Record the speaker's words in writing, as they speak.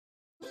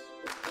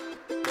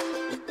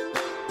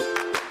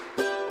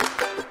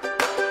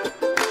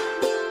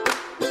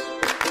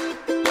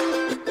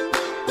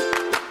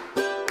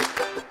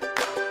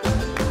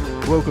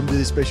Welcome to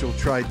this special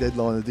trade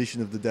deadline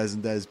edition of the Daz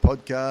Dazz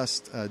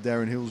podcast.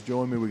 Darren Hill's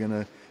joined me. We're going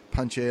to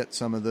punch out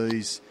some of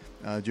these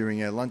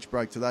during our lunch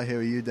break today. How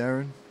are you,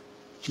 Darren?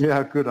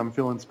 Yeah, good. I'm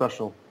feeling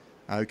special.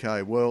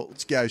 Okay, well,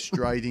 let's go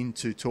straight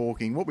into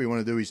talking. What we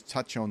want to do is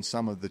touch on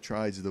some of the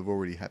trades that have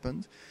already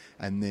happened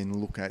and then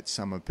look at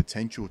some of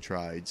potential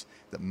trades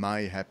that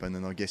may happen,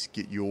 and I guess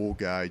get your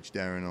gauge,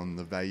 Darren, on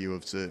the value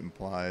of certain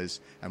players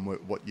and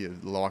what your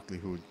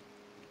likelihood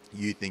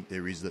you think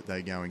there is that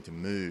they're going to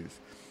move.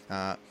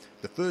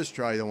 The first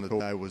trade I want to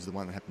talk about was the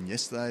one that happened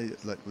yesterday.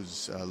 That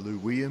was Lou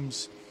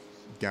Williams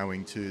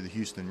going to the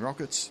Houston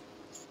Rockets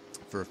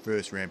for a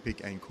first-round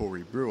pick and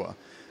Corey Brewer.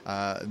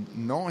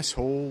 Nice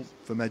haul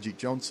for Magic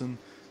Johnson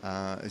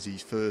as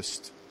his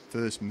first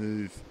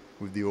move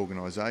with the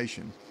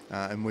organisation.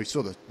 And we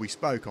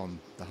spoke on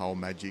the whole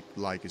Magic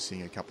Lakers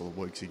thing a couple of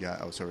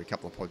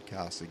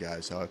podcasts ago.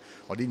 So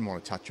I didn't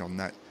want to touch on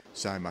that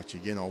so much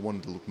again. I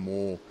wanted to look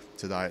more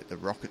today at the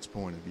Rockets'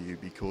 point of view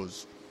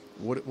because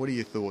what are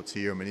your thoughts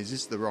here? I mean, is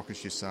this the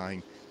Rockets just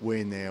saying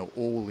we're now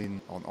all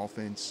in on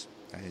offence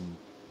and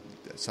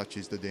such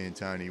as the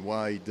D'Antoni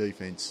way,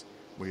 defence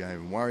we don't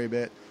even worry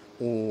about?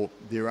 Or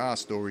there are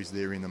stories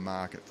there in the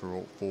market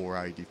for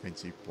a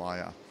defensive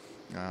player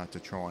to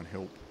try and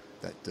help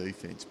that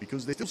defence,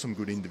 because there's still some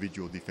good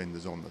individual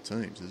defenders on the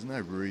teams. There's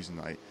no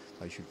reason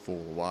they should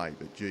fall away.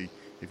 But gee,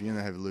 if you're going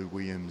to have Lou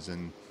Williams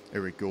and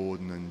Eric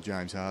Gordon and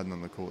James Harden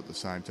on the court at the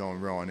same time,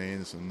 Ryan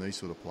Anderson, these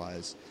sort of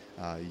players,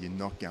 you're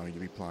not going to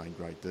be playing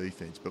great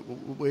defence. But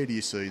where do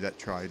you see that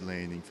trade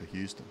landing for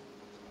Houston?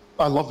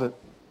 I love it.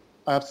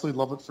 I absolutely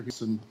love it for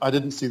Houston. I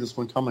didn't see this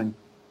one coming,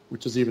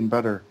 which is even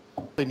better.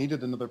 They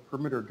needed another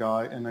perimeter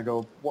guy, and I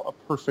go, what a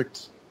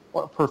perfect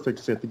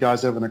fit. The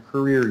guy's having a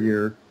career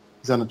year.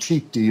 He's on a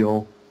cheap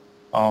deal.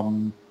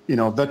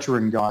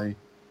 Veteran guy.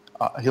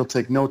 He'll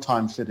take no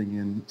time fitting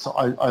in. So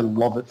I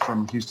love it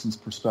from Houston's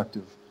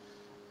perspective.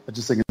 I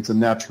just think it's a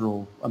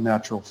natural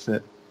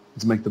fit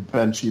to make the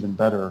bench even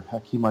better.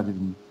 Heck, he might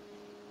even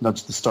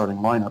nudge the starting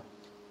lineup.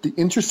 The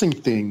interesting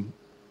thing,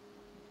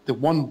 the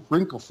one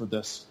wrinkle for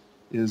this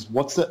is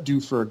what's that do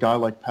for a guy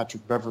like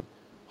Patrick Beverley,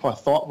 who I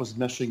thought was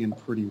meshing in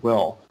pretty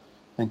well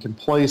and can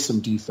play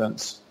some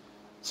defense.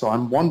 So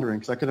I'm wondering,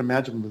 because I could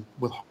imagine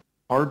with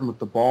Harden with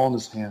the ball in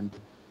his hand,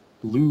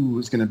 Lou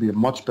is going to be a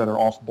much better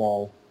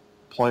off-ball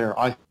player,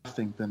 I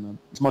think,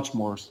 it's much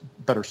more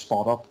better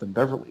spot up than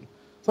Beverley.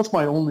 So that's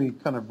my only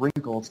kind of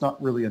wrinkle. It's not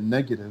really a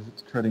negative.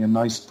 It's creating a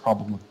nice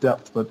problem with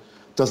depth, but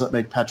doesn't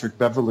make Patrick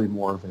Beverley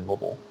more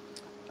available.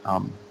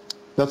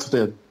 That's what they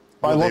had.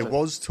 There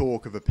was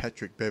talk of a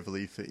Patrick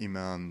Beverley for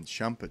Iman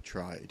Shumpert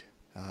trade.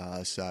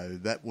 So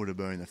that would have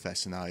been a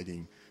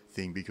fascinating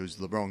thing because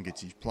LeBron gets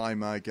his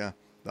playmaker,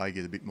 they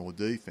get a bit more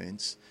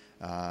defence,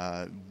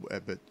 but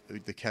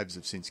the Cavs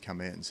have since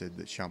come out and said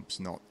that Shump's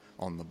not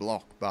on the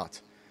block. But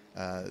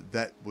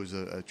that was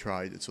a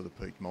trade that sort of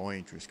piqued my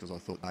interest because I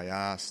thought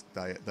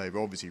they've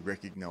obviously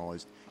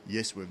recognised,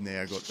 yes, we've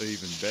now got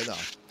even better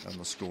on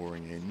the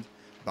scoring end,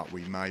 but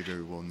we may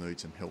very well need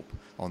some help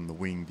on the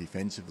wing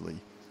defensively.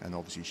 And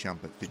obviously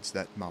Shumpert fits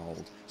that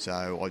mould.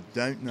 So I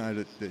don't know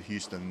that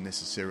Houston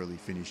necessarily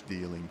finished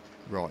dealing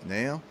right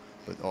now,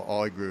 but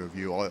I agree with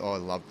you.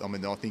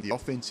 I think the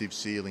offensive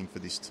ceiling for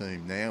this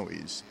team now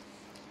is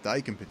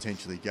they can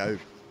potentially go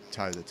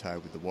toe-to-toe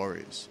with the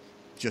Warriors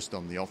just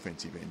on the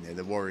offensive end there.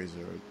 The Warriors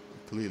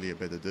are clearly a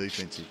better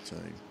defensive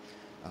team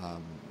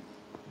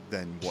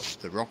than what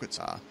the Rockets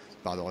are,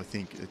 but I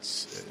think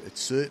it's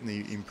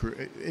certainly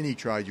any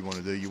trade you want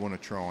to do, you want to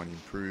try and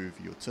improve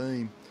your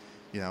team.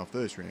 A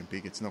first-round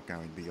pick, it's not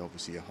going to be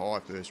obviously a high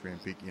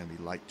first-round pick. You're going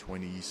to be late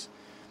 20s,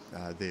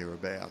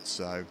 thereabouts.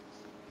 So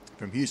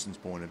from Houston's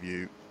point of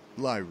view,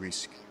 low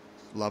risk,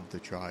 love the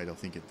trade. I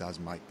think it does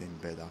make them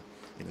better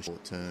in the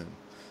short term.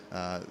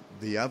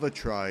 The other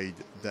trade,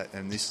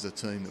 and this is a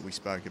team that we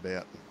spoke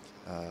about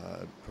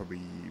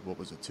probably,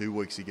 2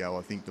 weeks ago,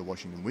 I think the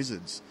Washington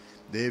Wizards,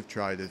 they've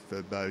traded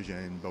for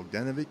Bojan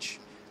Bogdanovic.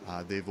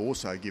 They've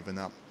also given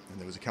up,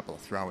 and there was a couple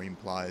of throw-in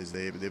players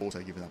there, but they've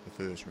also given up a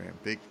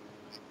first-round pick.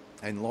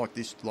 And like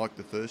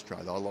the first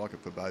trade, I like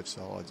it for both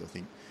sides. I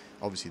think,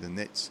 obviously, the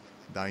Nets,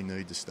 they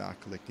need to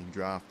start collecting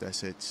draft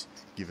assets,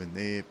 given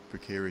their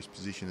precarious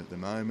position at the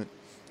moment.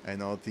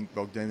 And I think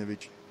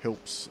Bogdanovic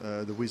helps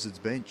the Wizards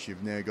bench.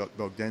 You've now got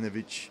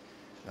Bogdanovic,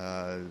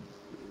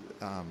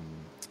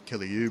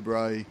 Kelly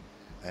Oubre,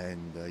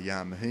 and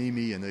Jan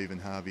Mahimi, and even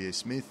Javier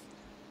Smith.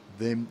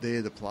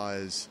 They're the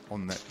players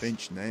on that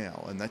bench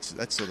now, and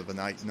that's sort of an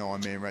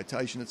 8-9 man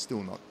rotation. It's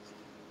still not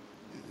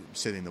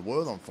setting the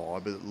world on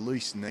fire, but at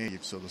least now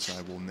you've sort of say,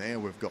 well, now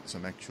we've got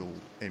some actual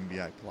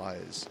NBA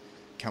players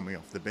coming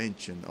off the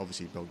bench, and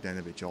obviously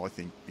Bogdanovic, I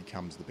think,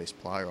 becomes the best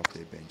player off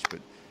their bench. But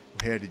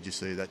how did you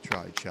see that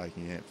trade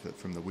shaking out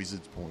from the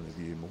Wizards' point of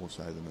view more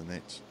so than the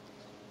Nets?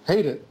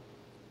 Hate it.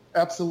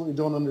 Absolutely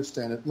don't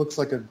understand it. Looks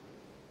like an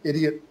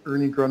idiot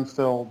Ernie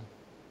Grunfeld.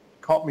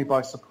 Caught me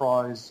by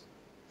surprise.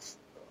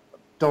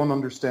 Don't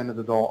understand it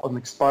at all. An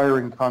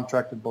expiring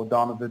contract with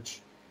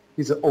Bogdanovic.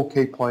 He's an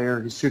okay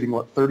player. He's shooting,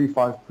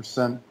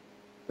 35%.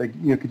 They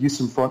could use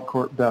some front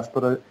court depth,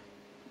 but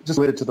just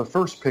related to the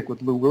first pick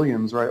with Lou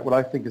Williams, right? What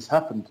I think has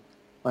happened,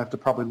 I have to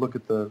probably look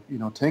at the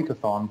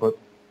tankathon, but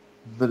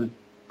the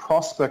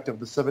prospect of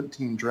the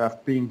 17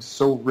 draft being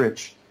so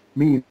rich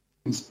means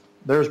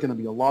there's going to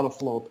be a lot of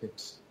flow of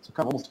picks. So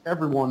kind of almost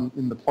everyone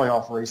in the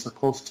playoff race or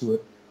close to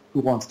it who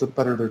wants to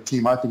better their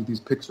team, I think these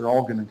picks are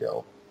all going to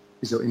go.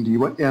 So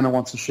Indiana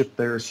wants to ship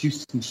theirs,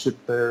 Houston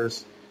shipped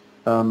theirs,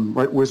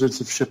 right? Wizards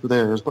have shipped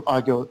theirs. But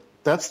I go,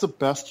 that's the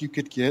best you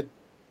could get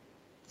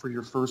for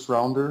your first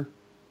rounder.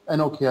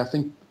 And okay, I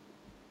think,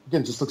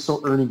 again, just looks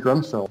so Ernie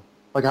Grunfeld.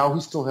 Like how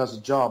he still has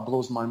a job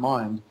blows my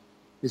mind.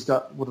 He's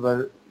got,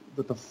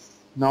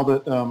 now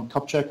that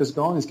Kupchak is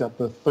gone, he's got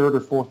the third or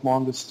fourth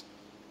longest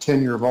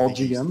tenure of all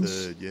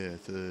GMs.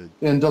 Third.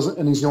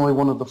 And he's the only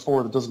one of the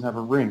four that doesn't have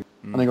a ring.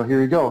 And I go, here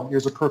you go.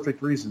 Here's a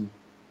perfect reason.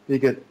 You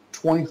get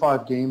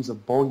 25 games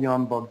of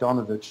Bojan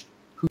Bogdanovic,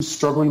 who's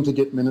struggling to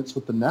get minutes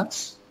with the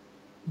Nets.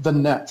 The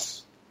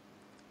Nets.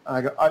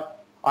 And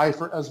I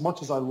for as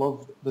much as I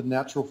love the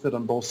natural fit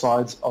on both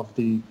sides of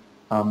the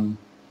Lou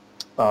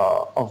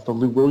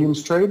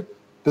Williams trade,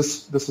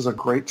 this is a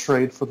great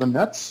trade for the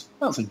Nets.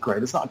 I don't say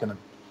great. It's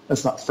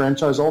not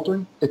franchise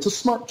altering. It's a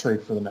smart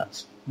trade for the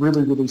Nets.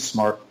 Really, really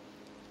smart.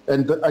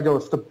 And I go,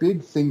 if the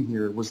big thing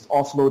here was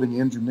offloading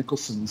Andrew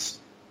Nicholson's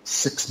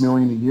 $6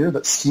 million a year,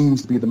 that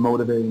seems to be the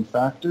motivating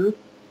factor,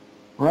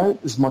 right?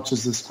 As much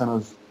as this kind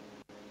of,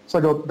 so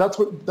I go, that's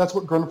what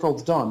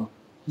Grunfeld's done.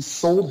 He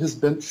sold his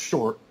bench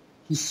short.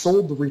 He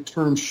sold the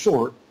return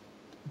short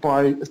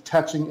by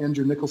attaching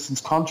Andrew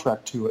Nicholson's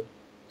contract to it.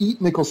 Eat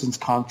Nicholson's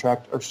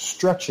contract or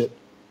stretch it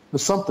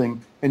with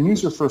something and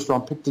use your first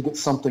round pick to get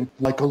something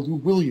like a Lou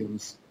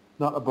Williams,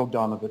 not a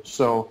Bogdanovic.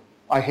 So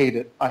I hate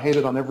it. I hate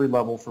it on every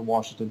level for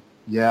Washington.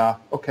 Yeah,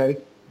 okay.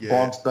 Yeah.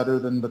 Bog's better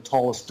than the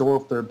tallest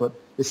dwarf there, but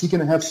is he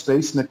going to have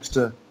space next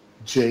to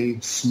Jay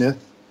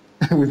Smith?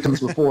 We've done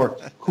this before.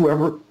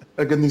 Whoever,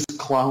 again, these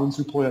clowns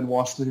who play on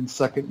Washington's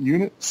second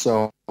unit.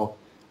 So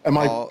I'm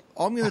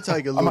going to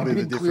take a little bit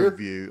of a different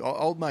view.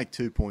 I'll make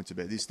 2 points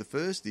about this. The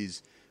first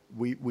is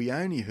we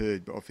only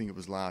heard, I think it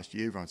was last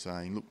year, everyone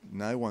saying, look,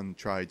 no one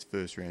trades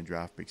first-round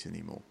draft picks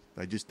anymore.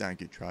 They just don't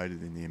get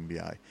traded in the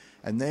NBA.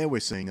 And now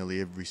we're seeing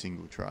nearly every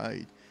single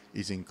trade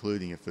is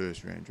including a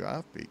first-round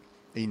draft pick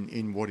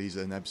in what is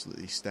an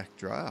absolutely stacked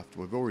draft.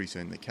 We've already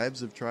seen the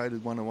Cavs have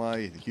traded one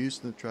away, the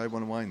Houston have traded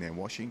one away, now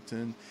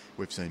Washington.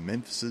 We've seen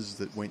Memphis's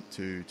that went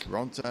to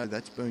Toronto,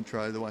 that's been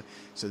traded away.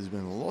 So there's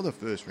been a lot of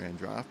first-round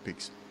draft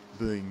picks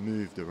being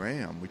moved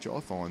around, which I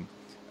find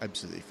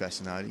absolutely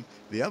fascinating.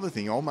 The other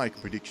thing, I'll make a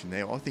prediction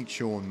now. I think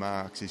Sean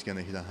Marks is going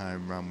to hit a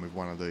home run with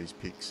one of these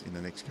picks in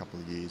the next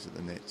couple of years at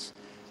the Nets.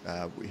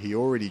 He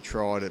already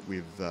tried it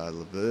with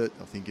Levert,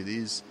 I think it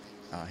is.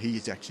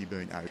 He's actually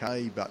been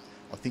okay, but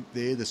I think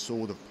they're the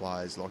sort of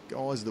players, like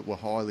guys that were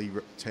highly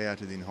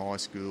touted in high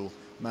school,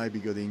 maybe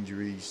got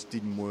injuries,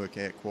 didn't work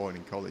out quite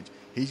in college.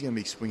 He's going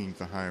to be swinging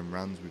for home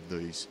runs with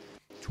these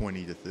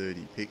 20 to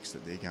 30 picks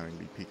that they're going to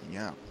be picking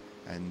up.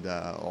 And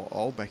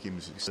I'll back him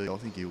to succeed. I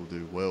think he will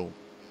do well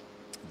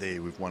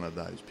there with one of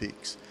those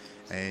picks.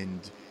 And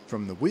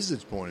from the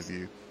Wizards' point of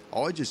view,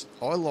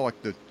 I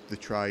like the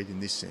trade in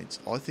this sense.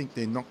 I think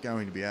they're not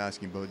going to be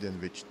asking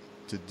Bogdanovic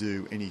to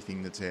do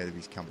anything that's out of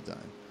his comfort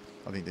zone.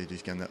 I think they're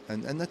just going to,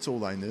 and that's all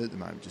they need at the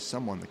moment, just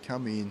someone to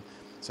come in,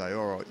 say,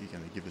 all right, you're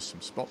going to give us some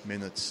spot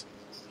minutes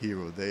here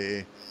or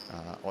there.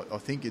 I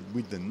think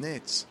with the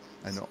Nets,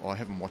 and I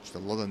haven't watched a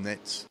lot of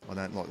Nets, I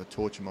don't like to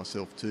torture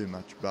myself too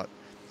much, but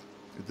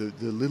the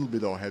little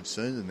bit I have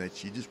seen of the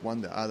Nets, you just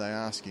wonder, are they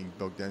asking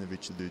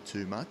Bogdanovic to do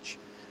too much?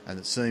 And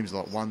it seems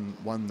like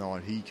one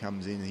night he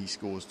comes in and he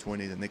scores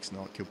 20, the next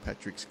night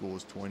Kilpatrick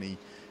scores 20,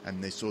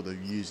 and they're sort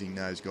of using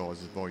those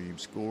guys as volume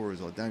scorers.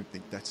 I don't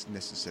think that's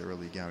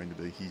necessarily going to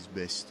be his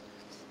best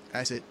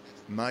asset.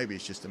 Maybe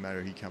it's just a matter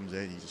of he comes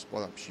out, he's a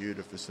spot-up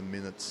shooter for some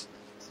minutes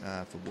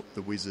for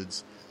the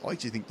Wizards. I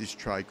actually think this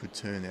trade could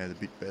turn out a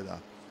bit better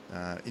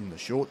in the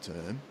short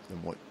term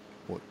than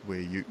where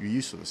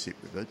you sort of sit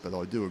with it, but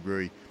I do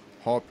agree,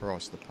 high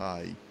price to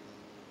pay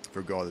for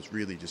a guy that's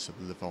really just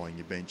solidifying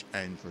your bench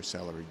and for a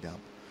salary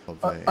dump.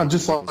 I'm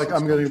just like,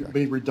 I'm going to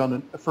be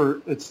redundant.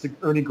 It's the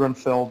Ernie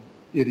Grunfeld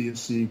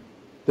idiocy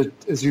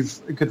that as you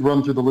could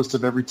run through the list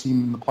of every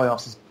team in the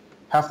playoffs,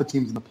 half the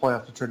teams in the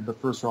playoffs that traded the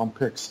first round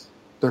picks,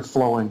 they're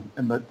flowing,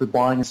 and the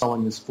buying and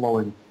selling is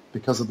flowing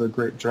because of the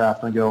great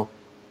draft. And I go,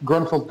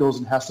 Grunfeld goes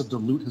and has to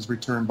dilute his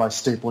return by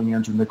stapling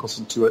Andrew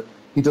Nicholson to it.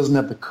 He doesn't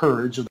have the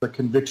courage or the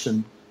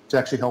conviction to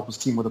actually help his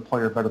team with a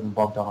player better than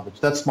Bogdanovic.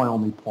 That's my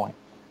only point.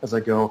 As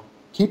I go,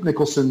 keep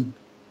Nicholson,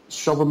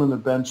 shove him in the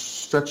bench,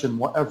 stretch him,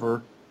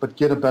 whatever, but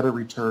get a better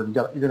return.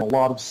 You're getting a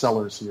lot of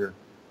sellers here,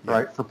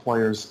 right, for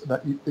players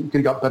that you could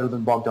have got better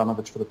than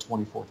Bogdanovic for the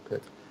 24th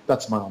pick.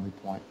 That's my only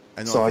point.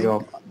 And so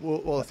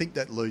I think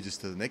that leads us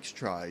to the next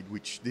trade,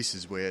 which this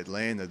is where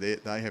Atlanta,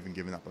 they haven't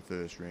given up a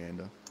first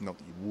rounder, not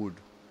that you would,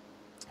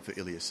 for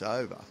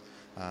Ilyasova.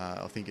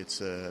 I think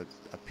it's a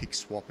pick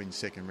swap in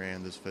second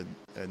rounders for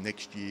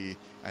next year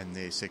and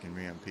their second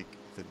round pick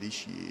for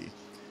this year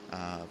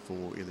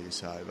for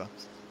Ilyasova.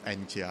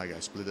 and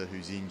Thiago Splitter,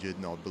 who's injured,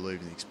 and I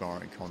believe an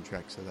expiring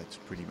contract, so that's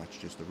pretty much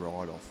just a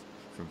write-off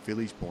from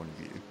Philly's point of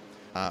view.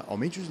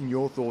 I'm interested in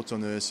your thoughts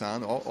on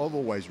Ersan. I've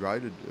always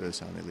rated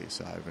Ersan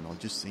Ilyasova, and I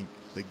just think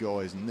the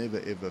guy has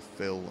never ever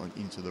fell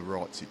into the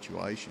right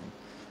situation.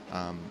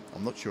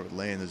 I'm not sure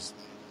Atlanta's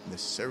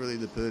necessarily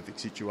the perfect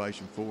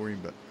situation for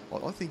him, but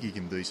I think he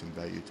can be some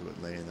value to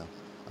Atlanta,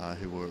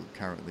 who are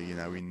currently,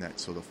 in that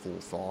sort of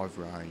 4-5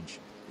 range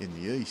in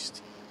the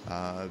East.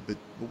 But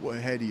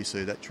how do you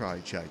see that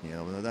trade shaking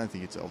out? I mean, I don't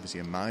think it's obviously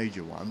a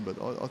major one, but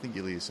I think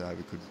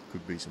Ilyasova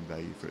could be some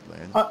value for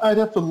Atlanta. I'd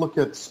have to look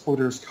at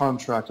Splitter's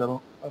contract. I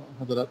don't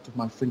have that up to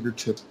my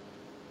fingertips.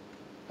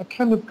 I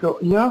kind of go,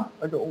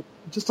 I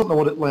just don't know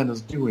what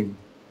Atlanta's doing.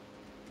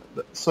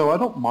 So I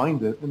don't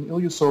mind it. And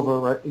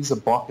Ilyasova, right, he's a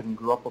Buck and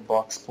grew up a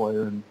Bucks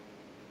player, and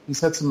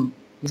he's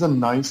a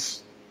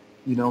nice,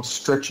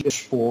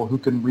 stretchy-ish four who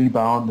can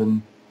rebound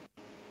and,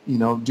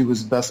 do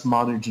his best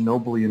Manu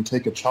Ginobili and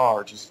take a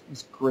charge.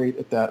 He's great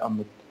at that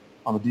on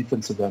the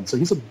defensive end. So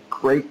he's a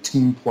great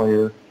team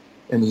player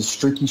and is a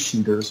streaky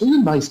shooter. So he's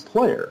a nice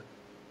player.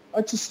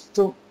 I just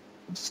don't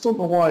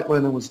know why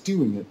Atlanta was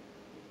doing it.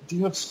 Do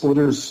you have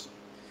Splitter's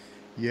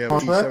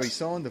contract? So he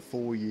signed a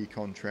 4-year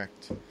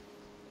contract.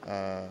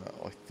 I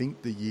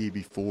think the year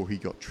before he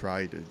got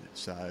traded.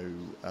 So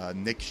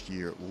next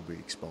year it will be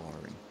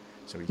expiring.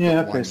 So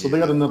so they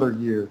got another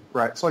year,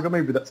 right? So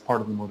maybe that's part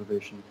of the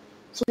motivation.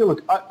 So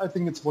look, I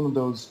think it's one of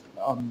those,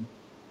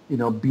 B-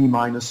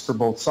 for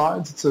both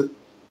sides.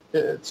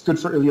 It's good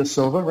for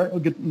Ilyasova, right? We'll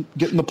get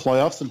in the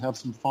playoffs and have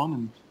some fun,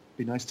 and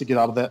be nice to get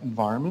out of that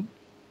environment.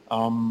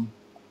 And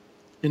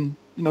get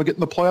in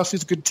the playoffs.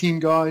 He's a good team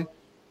guy.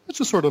 It's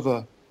just one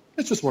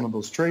of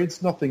those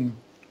trades. Nothing.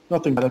 I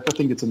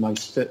think it's a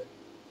nice fit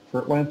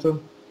for Atlanta,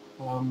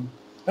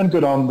 and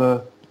good on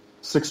the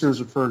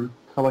Sixers for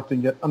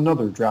collecting yet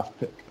another draft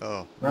pick.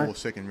 Oh, right? More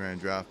second-round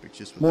draft picks.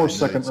 Just more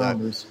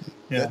second-rounders.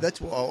 Yeah. That's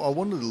what I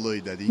wanted to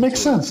lead that into. Makes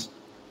sense.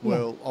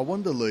 Well, I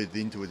wanted to lead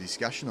into a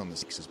discussion on the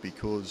Sixers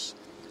because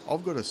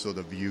I've got a sort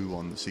of view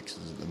on the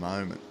Sixers at the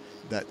moment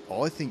that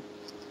I think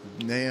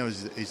now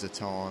is a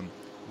time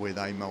where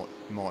they might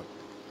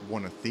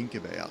want to think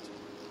about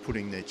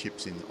putting their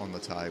chips on the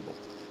table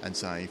and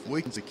saying, if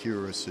we can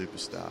secure a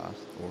superstar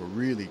or a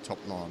really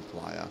top-line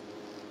player,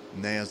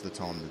 now's the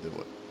time to do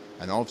it.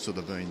 And I've sort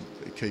of been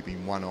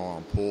keeping one eye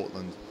on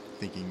Portland,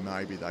 thinking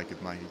maybe they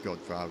could make a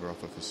Godfather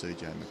offer for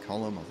CJ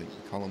McCollum. I think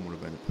McCollum would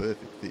have been a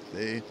perfect fit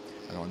there.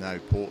 And I know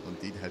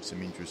Portland did have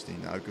some interest in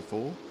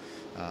Okafor.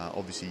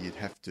 Obviously, you'd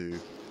have to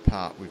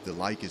part with the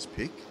Lakers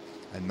pick,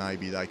 and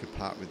maybe they could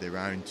part with their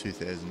own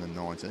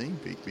 2019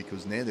 pick,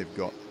 because now they've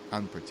got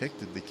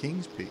unprotected the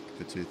Kings pick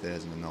for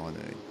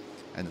 2019.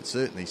 And it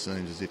certainly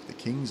seems as if the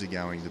Kings are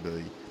going to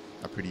be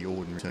a pretty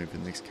ordinary team for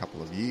the next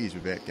couple of years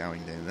without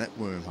going down that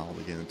wormhole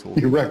again and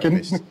talking about the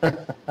best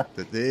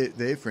that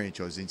their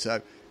franchise in. So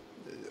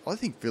I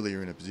think Philly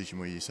are in a position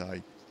where you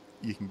say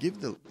you can give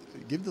the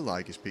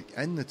Lakers pick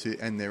and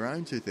their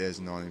own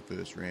 2019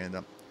 first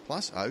rounder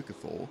plus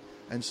Okafor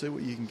and see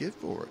what you can get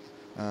for it.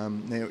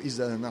 Now, is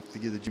that enough to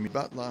get a Jimmy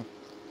Butler?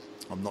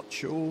 I'm not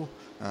sure.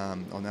 I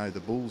know the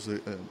Bulls are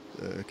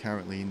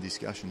currently in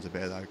discussions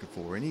about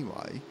Okafor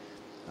anyway,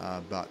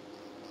 but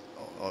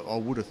I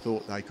would have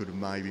thought they could have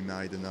maybe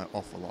made an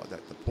offer like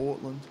that to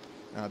Portland,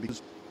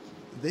 because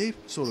they're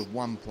sort of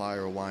one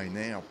player away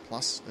now,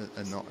 plus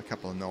a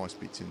couple of nice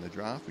bits in the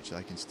draft, which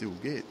they can still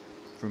get,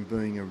 from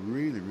being a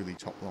really, really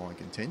top-line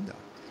contender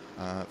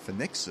for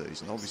next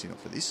season. Obviously not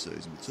for this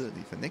season, but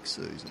certainly for next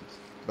season.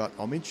 But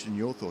I'm interested in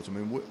your thoughts. I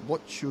mean,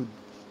 what should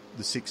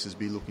the Sixers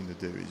be looking to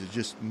do? Is it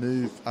just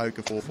move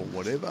Okafor for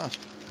whatever,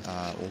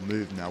 or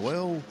move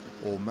Noel,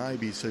 or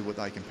maybe see what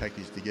they can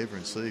package together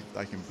and see if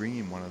they can bring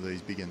in one of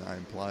these bigger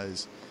name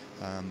players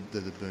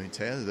that have been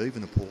touted,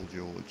 even a Paul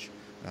George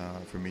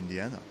from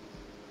Indiana?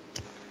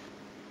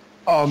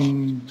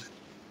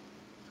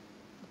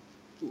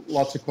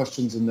 Lots of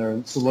questions in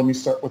there. So let me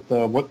start with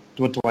what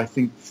do I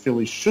think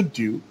Philly should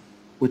do,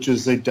 which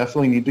is they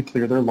definitely need to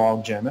clear their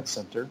log jam at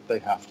center. They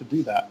have to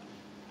do that.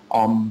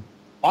 I'm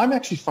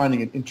actually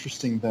finding it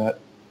interesting that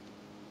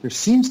there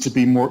seems to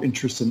be more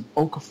interest in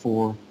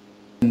Okafor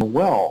than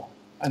Noel,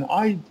 and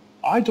I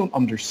don't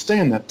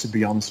understand that, to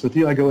be honest with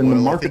you. I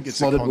think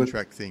it's a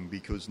contract thing,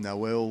 because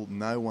Noel,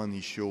 no one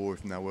is sure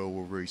if Noel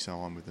will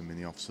re-sign with them in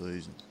the off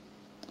season.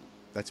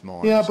 That's my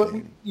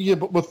understanding.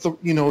 But with the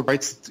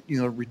rights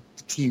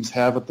the teams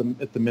have at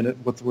the minute,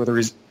 with whether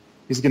he's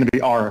going to be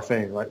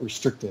RFA, right,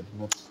 restricted.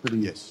 And that's pretty.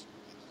 Yes.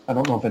 I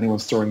don't know if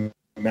anyone's throwing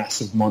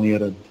massive money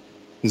at it.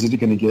 Is it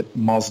going to get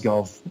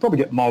Mozgov? You'll probably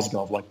get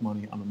Mozgov-like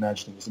money, I'm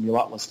imagining. There's going to be a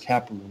lot less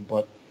cap room,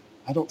 but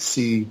I don't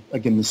see,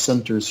 again, the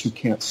centers who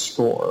can't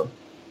score.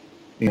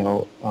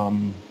 Anyways,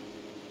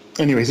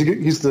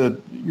 he's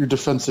your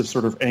defensive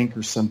sort of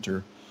anchor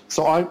center.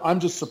 So I'm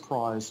just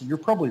surprised. You're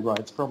probably right.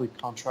 It's probably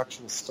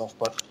contractual stuff,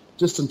 but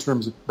just in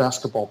terms of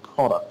basketball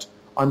product,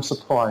 I'm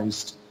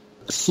surprised.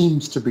 There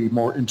seems to be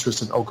more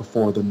interest in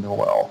Okafor than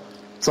Noel.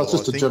 So that's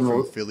just a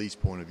general. From Philly's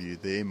point of view,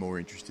 they're more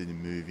interested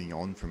in moving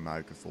on from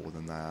Okafor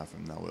than they are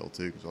from Noel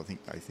too, because I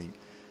think they think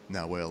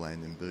Noel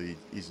and Embiid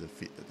is a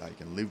fit that they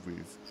can live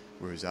with,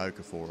 whereas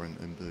Okafor and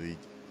Embiid,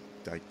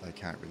 they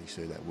can't really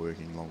see that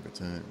working longer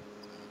term.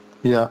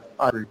 Yeah,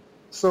 I agree.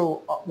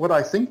 So what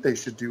I think they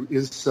should do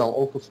is sell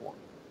Okafor.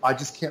 I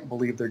just can't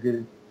believe they're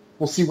getting.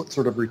 We'll see what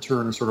sort of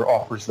return or sort of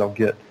offers they'll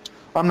get.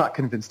 I'm not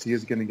convinced he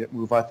is going to get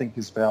moved. I think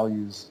his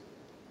values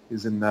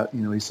is in that,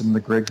 he's in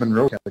the Greg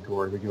Monroe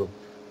category. We go,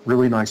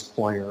 really nice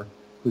player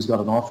who's got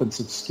an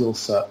offensive skill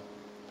set,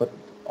 but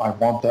I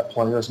want that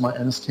player as my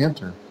Enes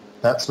Kanter.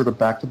 That sort of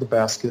back to the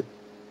basket,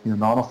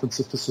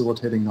 non-offensive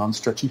facilitating,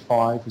 non-stretchy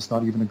five, who's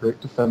not even a great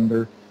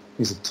defender.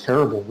 He's a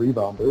terrible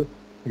rebounder.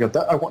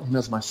 I want him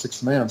as my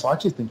sixth man. So I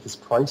actually think his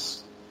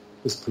price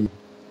is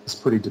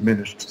pretty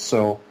diminished.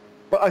 So,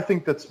 but I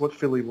think that's what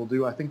Philly will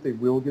do. I think they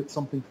will get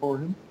something for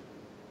him,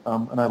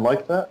 and I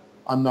like that.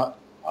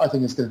 I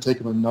think it's going to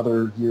take him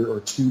another year or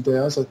two,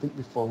 Daz, I think,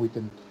 before we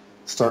can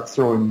start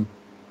throwing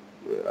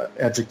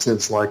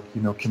adjectives like,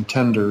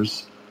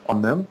 contenders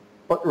on them.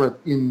 But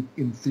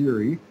in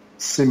theory,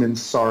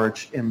 Simmons,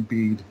 Saric,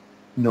 Embiid,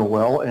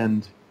 Noel,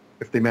 and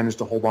if they manage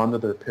to hold on to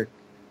their pick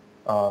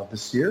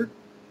this year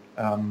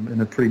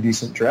in a pretty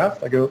decent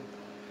draft, I go,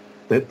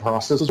 that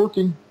process is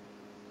working.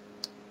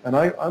 And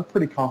I'm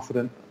pretty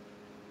confident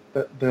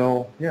that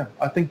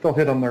I think they'll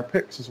hit on their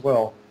picks as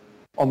well.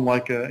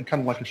 Unlike kind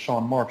of like a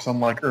Sean Marks,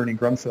 unlike Ernie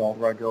Grunfeld,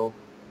 where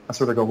I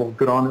sort of go, well,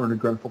 good on Ernie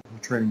Grunfeld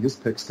for trading his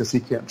picks because he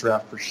can't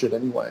draft for shit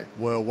anyway.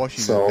 Well,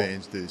 Washington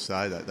fans do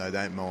say that. They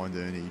don't mind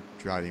Ernie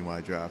trading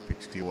away draft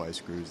picks because he always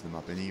screws them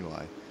up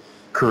anyway.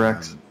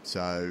 Correct.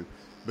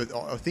 But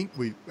I think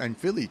and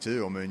Philly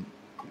too, I mean,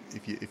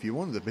 if you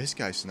wanted the best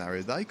case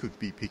scenario, they could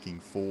be picking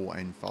 4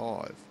 and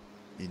 5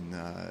 in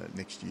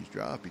next year's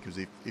draft, because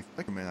if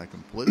Sacramento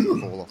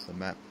completely fall off the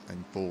map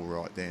and fall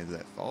right down to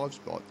that 5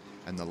 spot,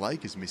 and the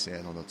Lakers miss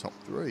out on the top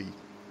 3,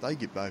 they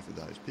get both of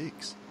those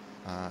picks.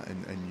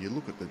 And you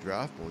look at the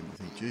draft board and you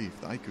think, gee,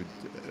 if they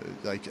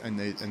could,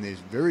 and there's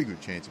very good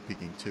chance of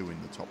picking 2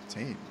 in the top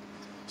 10.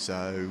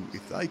 So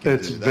if they can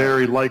it's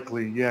very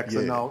likely, because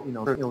I know,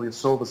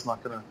 Ilyasova's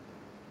not going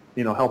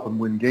to, help them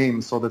win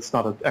games, so that's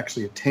not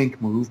actually a tank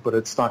move, but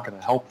it's not going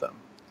to help them.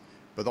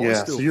 But I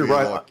still feel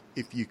like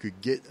if you could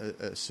get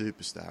a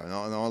superstar, and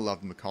I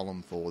loved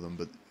McCollum for them,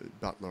 but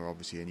Butler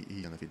obviously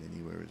he's going to fit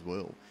anywhere as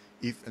well.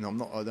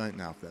 I don't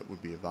know if that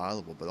would be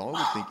available, but I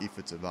would think if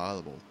it's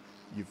available,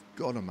 you've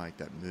got to make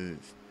that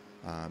move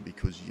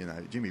because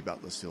Jimmy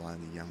Butler's still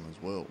only young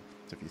as well.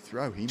 So if you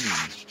throw him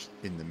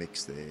in the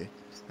mix there,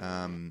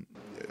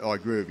 I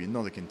agree with you,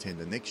 not a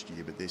contender next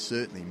year, but they're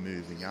certainly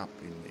moving up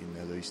in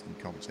the Eastern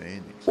Conference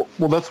standings.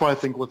 Well, that's why I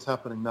think what's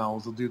happening now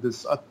is they'll do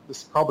this. This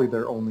is probably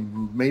their only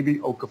move. Maybe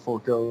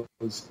Okafor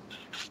goes.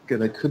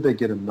 Could they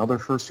get another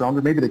first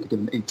rounder? Maybe they could get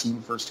an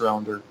 18 first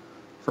rounder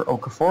for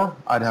Okafor.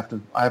 I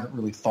haven't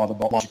really thought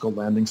about logical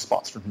landing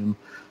spots for him. And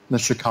then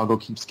Chicago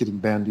keeps getting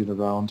bandied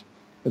around.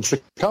 And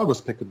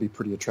Chicago's pick would be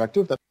pretty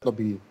attractive. That'll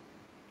be,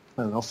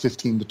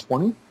 15 to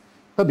 20.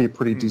 That'd be a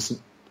pretty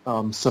decent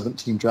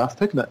 17 draft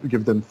pick, and that would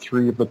give them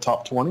 3 of the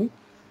top 20.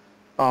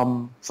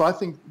 So I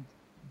think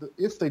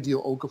if they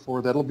deal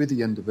Okafor, that'll be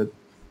the end of it.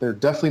 They're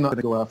definitely not going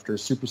to go after a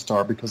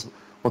superstar, because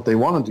what they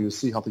want to do is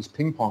see how these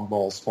ping pong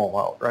balls fall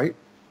out, right?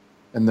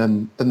 And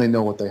then they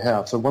know what they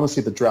have. So I want to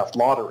see the draft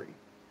lottery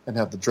and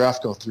have the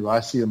draft go through.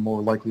 I see them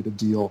more likely to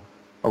deal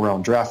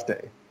around draft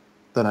day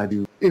than I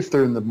do if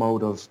they're in the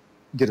mode of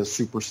get a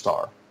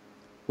superstar,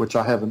 which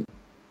I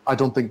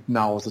don't think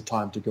now is the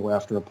time to go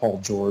after a Paul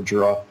George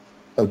or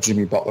a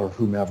Jimmy Butler,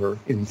 whomever,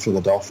 in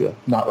Philadelphia.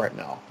 Not right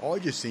now. I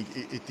just think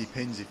it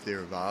depends if they're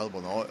available.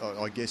 And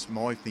I guess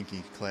my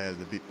thinking's clouded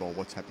a bit by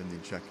what's happened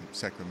in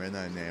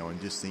Sacramento now,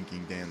 and just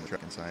thinking down the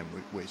track and saying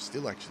we've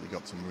still actually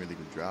got some really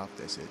good draft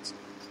assets,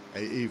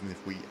 even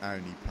if we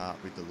only part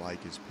with the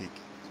Lakers pick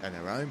and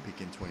our own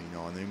pick in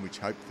 2019, which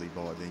hopefully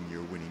by then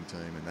you're a winning team,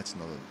 and that's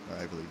not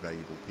an overly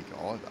valuable pick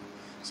either.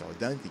 So I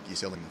don't think you're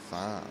selling the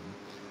farm.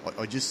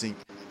 I just think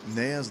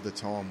now's the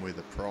time where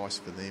the price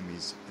for them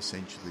is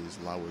essentially as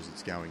low as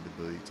it's going to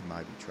be to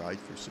maybe trade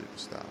for a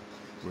superstar.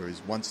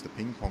 Whereas once the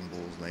ping pong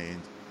balls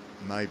land,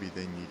 maybe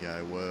then you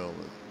go, well,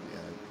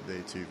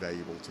 they're too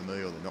valuable to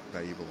me, or they're not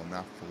valuable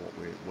enough for what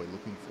we're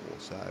looking for.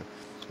 So,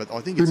 but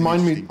I think it's an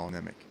interesting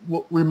dynamic.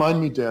 Well,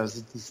 remind me, Daz,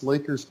 that this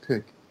Lakers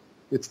pick,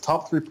 it's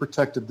top 3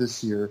 protected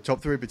this year.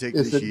 Top 3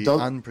 protected this year,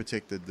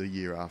 unprotected the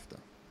year after.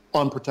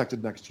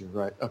 Unprotected next year,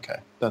 right? Okay,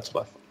 that's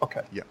what I thought.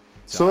 Okay. Yeah.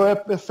 So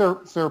a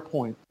fair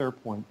point.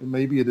 And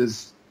maybe it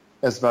is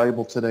as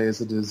valuable today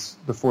as it is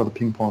before the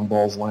ping pong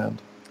balls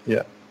land.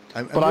 Yeah.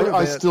 But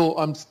I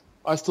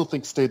still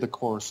think stay the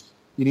course.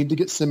 You need to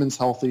get Simmons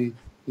healthy.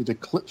 You need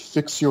to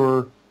fix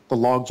the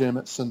logjam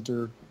at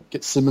center.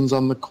 Get Simmons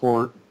on the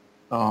court.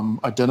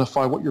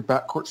 Identify what your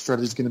backcourt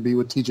strategy is going to be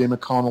with T.J.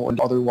 McConnell and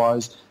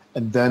otherwise.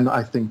 And then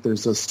I think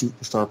there's a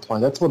superstar play.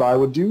 That's what I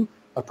would do.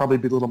 I'd probably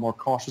be a little more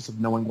cautious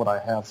of knowing what I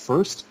have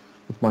first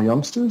with my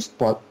youngsters,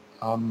 but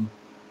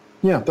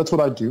that's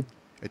what I do.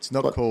 It's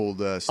not called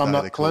stay I'm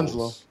not the Colangelo.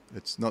 course.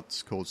 It's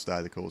not called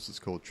stay the course. It's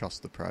called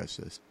trust the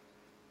process.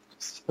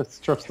 It's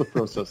trust the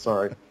process.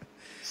 Sorry.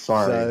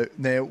 So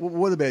now,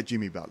 what about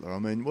Jimmy Butler? I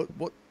mean,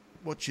 what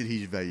what should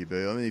his value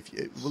be? I mean,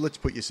 let's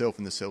put yourself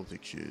in the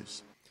Celtics'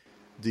 shoes.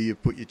 Do you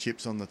put your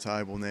chips on the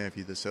table now if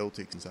you're the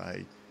Celtics and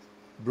say,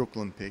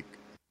 Brooklyn pick,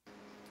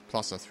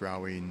 plus a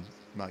throw in,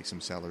 make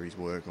some salaries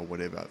work or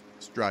whatever,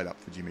 straight up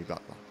for Jimmy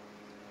Butler?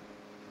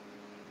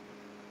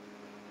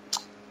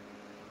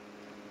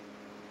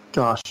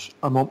 Gosh,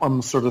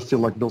 I'm sort of feel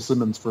like Bill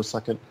Simmons for a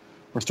second.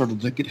 I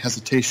started to get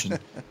hesitation.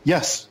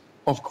 Yes,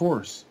 of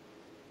course.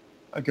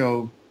 I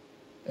go,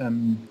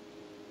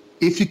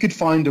 if you could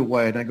find a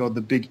way, and I go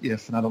the big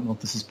if, and I don't know if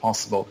this is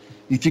possible,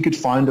 if you could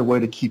find a way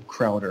to keep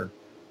Crowder,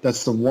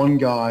 that's the one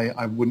guy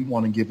I wouldn't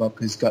want to give up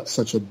because he's got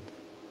such an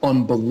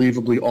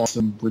unbelievably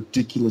awesome,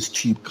 ridiculous,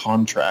 cheap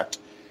contract.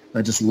 And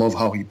I just love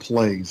how he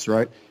plays,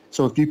 right?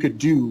 So if you could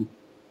do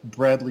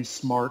Bradley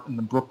Smart in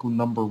the Brooklyn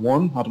number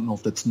 1, I don't know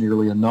if that's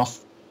nearly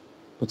enough,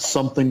 but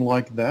something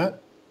like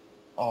that,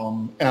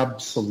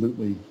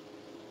 absolutely.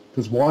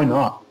 Because why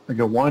not? I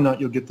go, why not?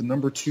 You'll get the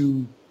number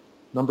 2,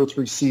 number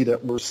 3 seed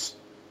at worst.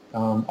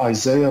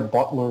 Isaiah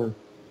Butler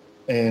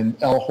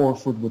and Al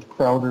Horford with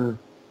Crowder.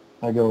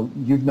 I go,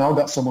 you've now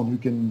got someone who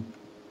can,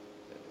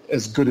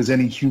 as good as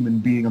any human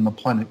being on the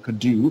planet could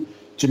do.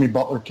 Jimmy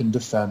Butler can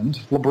defend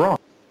LeBron.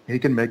 He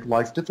can make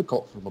life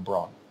difficult for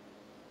LeBron.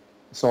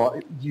 So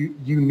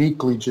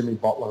uniquely Jimmy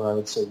Butler, I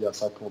would say,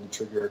 yes, I pulled the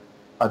trigger.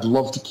 I'd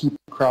love to keep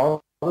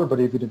Crowder, but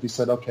even if you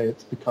said, okay,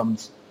 it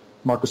becomes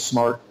Marcus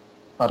Smart,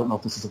 I don't know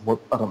if this is what,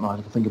 I don't know, I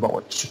have to think about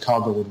what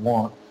Chicago would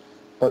want.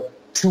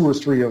 But 2 or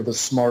 3 of the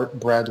Smart,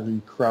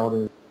 Bradley,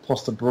 Crowder,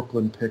 plus the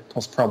Brooklyn pick,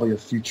 plus probably a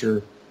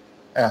future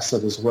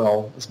asset as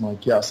well, is my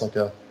guess. Like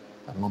I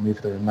don't know, maybe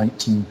they're a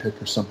 19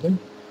 pick or something.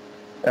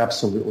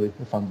 Absolutely,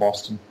 if I'm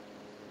Boston.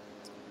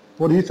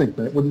 What do you think,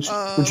 mate?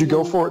 Would you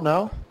go for it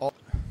now?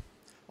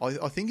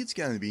 I think it's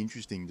going to be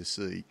interesting to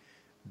see.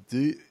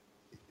 Do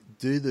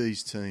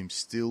these teams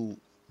still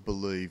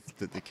believe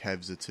that the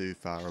Cavs are too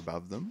far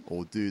above them,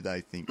 or do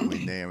they think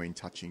we're now in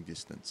touching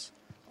distance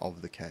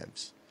of the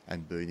Cavs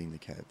and beating the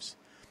Cavs?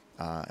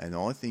 And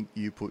I think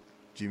you put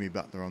Jimmy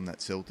Butler on that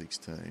Celtics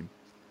team,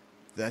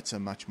 that's a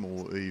much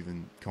more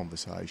even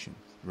conversation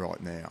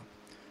right now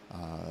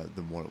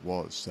than what it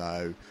was.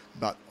 So,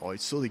 but I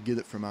sort of get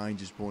it from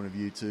Ainge's point of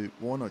view too.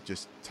 Why not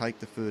just take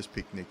the first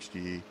pick next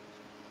year,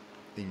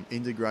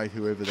 integrate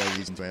whoever that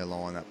is into our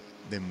lineup,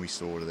 then we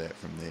sort it out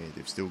from there.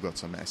 They've still got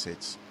some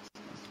assets.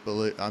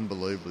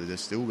 Unbelievably, they've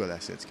still got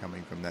assets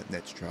coming from that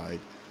Nets trade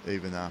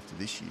even after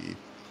this year.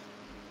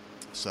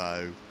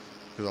 So,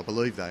 because I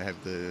believe they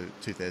have the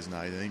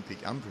 2018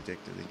 pick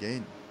unprotected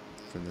again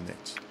from the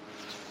Nets.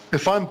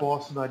 If I'm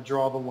Boston, I'd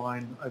draw the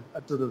line.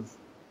 The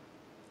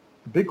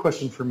big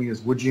question for me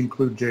is, would you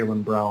include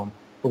Jaylen Brown?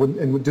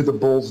 And do the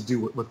Bulls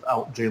do it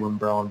without Jaylen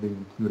Brown being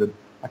included?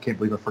 I can't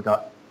believe I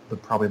forgot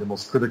probably the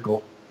most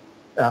critical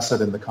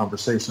asset in the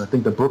conversation. I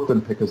think the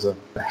Brooklyn pick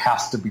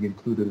has to be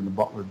included in the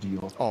Butler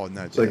deal. Oh,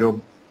 no. So I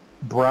go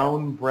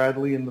Brown,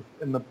 Bradley in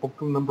the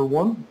Brooklyn number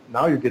 1.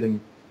 Now you're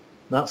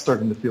not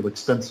starting to feel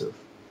expensive,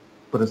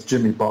 but it's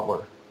Jimmy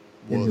Butler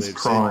in his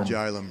prime.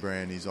 Jaylen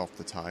Brown is off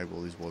the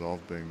table, is what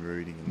I've been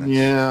reading, and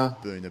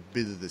that's been a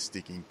bit of the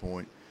sticking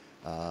point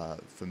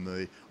for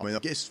me. I mean, I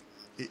guess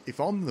if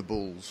I'm the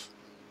Bulls,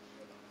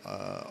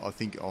 I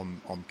think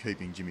I'm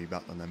keeping Jimmy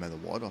Butler no matter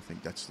what. I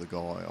think that's the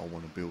guy I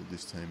want to build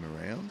this team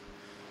around.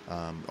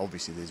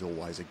 Obviously, there's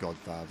always a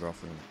godfather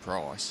offering a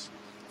price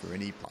for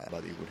any player,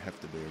 but it would have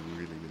to be a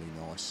really,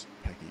 really nice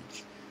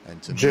package.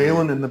 And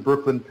Jaylen in the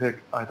Brooklyn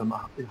pick, I don't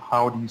know.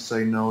 How do you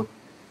say no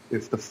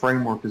if the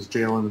framework is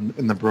Jaylen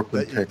in the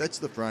Brooklyn pick? That's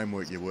the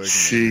framework you're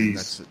working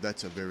with.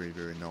 That's a very,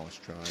 very nice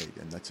trade,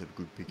 and that's a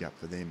good pickup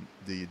for them.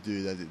 Do you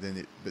do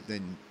that? But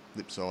then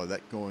flip side of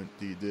that coin,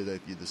 do you do that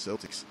if you're the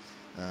Celtics?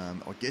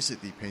 I guess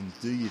it depends.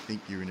 Do you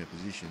think you're in a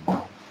position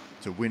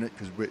to win it?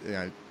 Because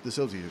the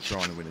Celtics are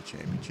trying to win a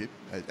championship,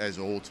 as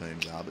all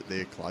teams are, but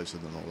they're closer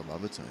than all of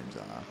other teams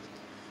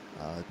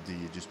are. Do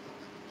you just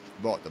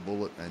bite the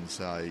bullet and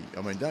say,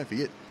 I mean, don't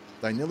forget,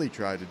 they nearly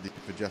traded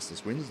for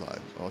Justice Winslow.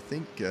 I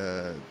think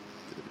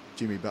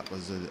Jimmy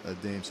Butler's a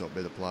damn sight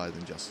better player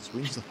than Justice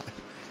Winslow.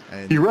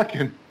 And you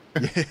reckon?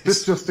 Yes.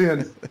 This just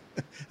in.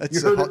 That's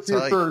you heard a hot it here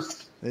take.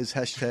 first. There's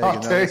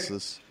hashtag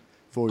analysis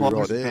for you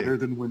right there. Better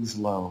than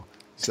Winslow.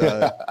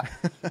 So,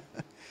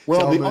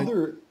 well,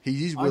 so,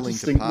 he is willing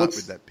to part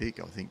with that pick.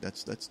 I think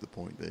that's the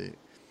point there.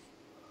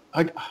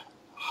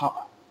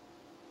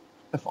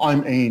 If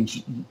I'm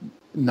Ainge,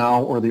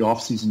 now or the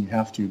offseason, you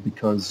have to,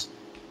 because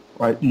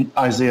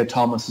Isaiah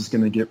Thomas is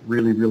going to get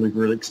really, really,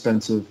 really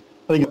expensive.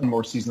 I think one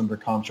more season under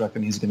contract,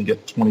 and he's going to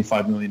get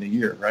 $25 million a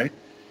year, right?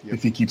 Yep.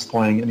 If he keeps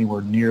playing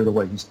anywhere near the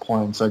way he's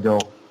playing. So I go,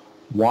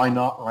 why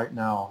not right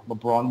now?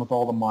 LeBron with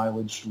all the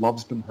mileage,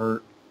 Love's been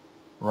hurt,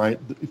 right?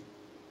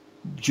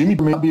 Jimmy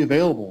may not be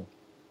available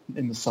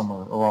in the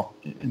summer or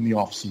in the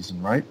off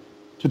season, right?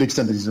 To the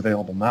extent that he's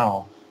available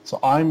now. So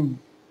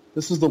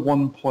this is the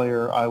one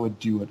player I would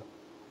do it.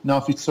 Now,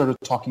 if you started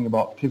talking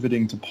about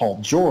pivoting to Paul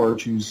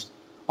George,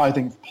 I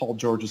think Paul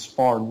George is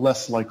far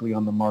less likely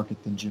on the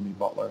market than Jimmy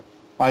Butler.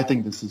 I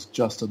think this is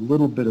just a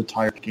little bit of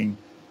tire kicking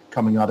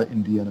coming out of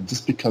Indiana,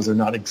 just because they're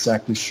not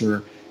exactly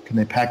sure. Can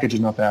they package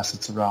enough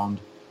assets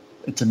around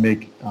to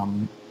make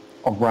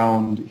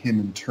around him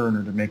and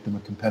Turner to make them a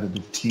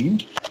competitive team?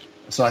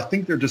 So I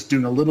think they're just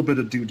doing a little bit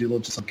of due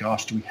diligence. Like,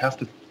 gosh, do we have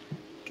to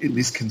at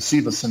least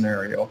conceive a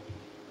scenario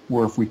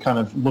where if we kind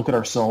of look at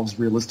ourselves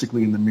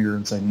realistically in the mirror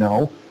and say,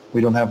 no,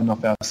 we don't have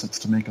enough assets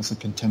to make us a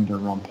contender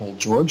around Paul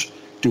George,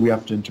 do we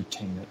have to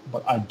entertain it?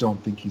 But I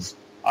don't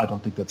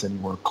think that's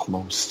anywhere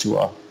close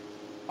to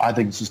I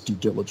think it's just due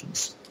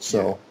diligence.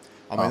 So,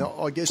 yeah. I mean,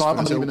 I guess so from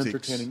I'm the not even Celtics,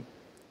 entertaining.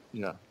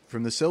 Yeah.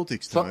 From the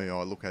Celtics, to me,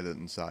 I look at it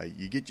and say,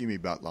 you get Jimmy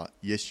Butler,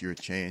 yes, you're a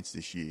chance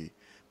this year,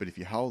 but if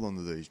you hold on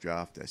to these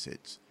draft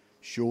assets,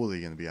 surely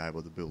you're going to be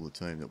able to build a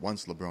team that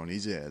once LeBron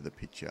is out of the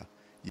picture,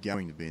 you're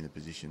going to be in a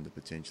position to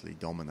potentially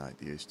dominate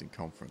the Eastern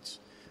Conference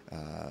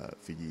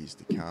for years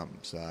to come.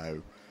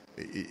 So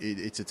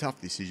it's a tough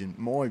decision.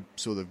 My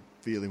sort of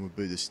feeling would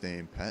be to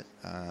stand pat,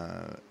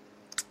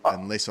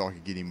 unless I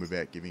could get him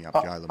without giving up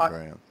Jaylen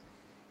Brown.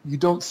 You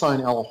don't sign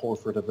Al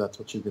Horford if that's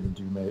what you're going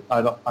to do, mate.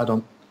 I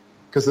don't,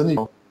 because then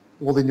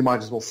then you might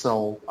as well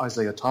sell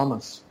Isaiah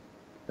Thomas.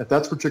 If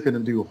that's what you're going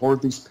to do,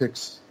 hoard these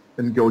picks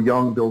and go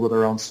young, build it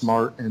around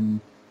Smart and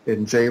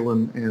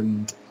Jaylen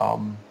and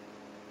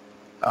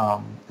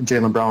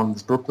Jaylen Brown,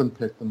 this Brooklyn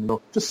pick, then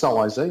just sell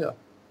Isaiah.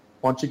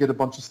 Why don't you get a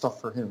bunch of stuff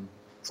for him?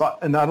 So,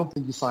 and I don't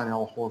think you sign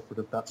Al Horford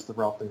if that's the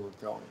route they were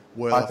going.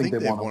 Well, I think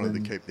they've wanted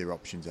to keep their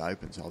options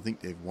open. So I think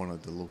they've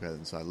wanted to look at it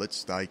and say, let's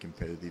stay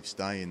competitive,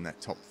 stay in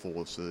that top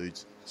 4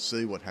 seeds,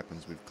 see what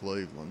happens with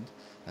Cleveland.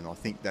 And I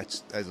think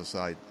that's, as I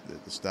say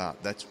at the start,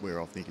 that's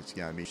where I think it's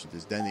going to be.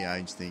 Does Danny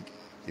Ainge think,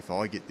 if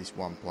I get this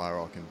one player,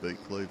 I can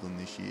beat Cleveland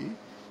this year?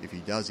 If he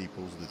does, he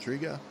pulls the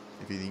trigger.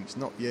 If he thinks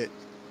not yet,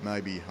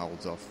 maybe he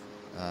holds off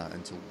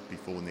until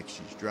before next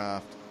year's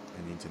draft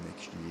and into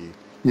next year.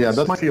 Yeah,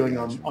 that's my feeling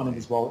on him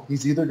as well.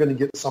 He's either going to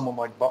get someone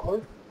like Butler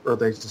or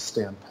they just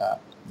stand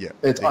pat. Yeah,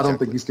 exactly. I don't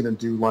think he's going to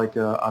do like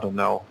I don't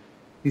know.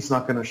 He's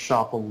not going to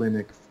shop a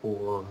Linux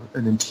for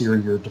an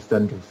interior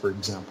defender, for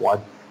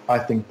example. I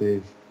think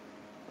they've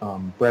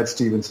Brad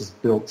Stevens has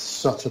built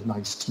such a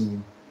nice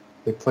team.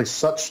 They play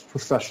such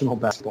professional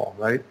basketball,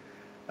 right?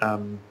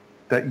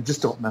 That you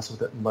just don't mess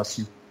with it unless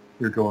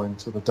you're going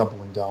sort of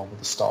doubling down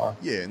with a star.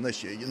 Yeah,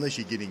 unless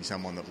you're getting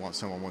someone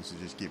someone wants to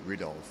just get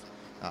rid of.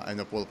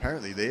 And well,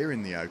 apparently they're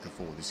in the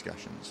Okafor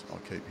discussions. I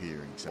keep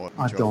hearing. So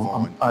I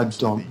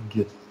don't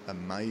get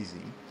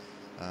amazing.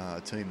 A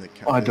team that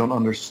I don't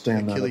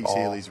understand that Achilles at all.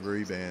 heel is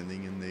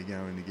rebounding, and they're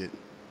going to get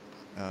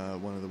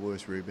one of the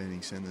worst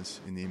rebounding centers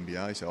in the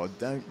NBA. So I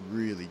don't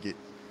really get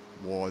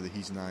why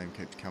his name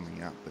keeps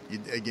coming up. But you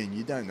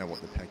don't know what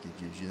the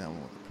package is. You don't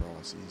know what the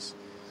price is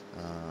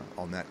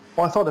on that.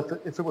 Well, I thought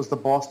if it was the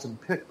Boston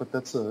pick, but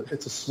it's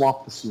a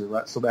swap this year,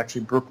 right? So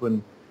actually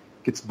Brooklyn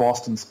gets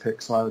Boston's pick.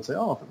 So I would say,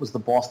 if it was the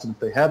Boston, if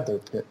they had their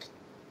pick,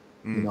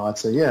 I'd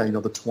say,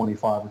 the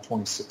 25 or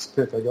 26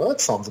 pick. I go, that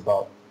sounds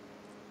about,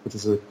 which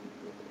is a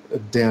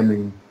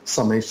damning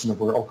summation of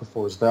where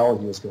Okafor's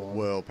value is going.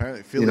 Well,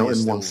 apparently Philly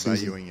is still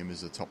valuing him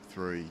as a top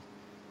three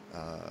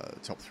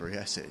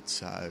asset.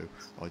 So I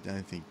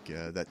don't think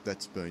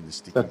that's been the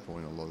sticking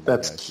point. A lot of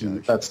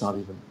negotiations. That's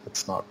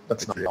not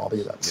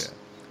reality.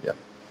 Yeah.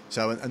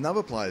 So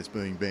another player that's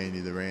being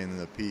bandied around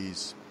and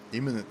appears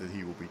imminent that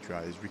he will be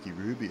traded is Ricky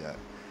Rubio,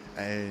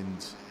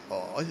 and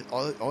I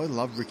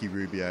love Ricky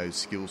Rubio's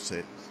skill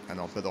set,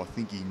 but I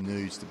think he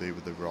needs to be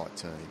with the right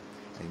team,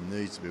 and he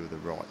needs to be with the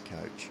right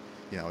coach.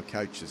 A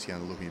coach that's going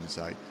to look at him and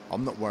say,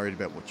 I'm not worried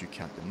about what you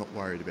can't do. I'm not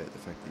worried about the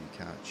fact that you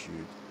can't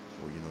shoot,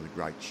 or you're not a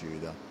great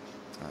shooter.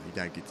 You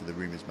don't get to the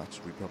rim as much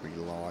as we probably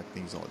like,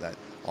 things like that.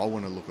 I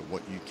want to look at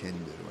what you can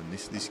do, and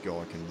this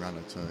guy can run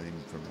a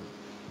team from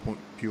a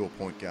pure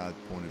point guard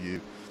point of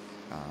view.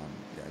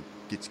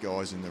 Gets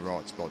guys in the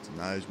right spots,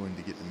 knows when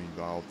to get them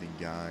involved in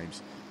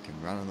games,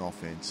 can run an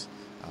offense.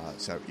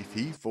 So if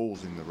he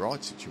falls in the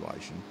right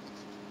situation,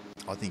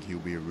 I think he'll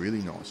be a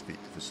really nice fit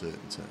for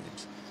certain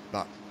teams.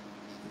 But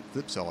the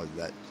flip side of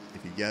that,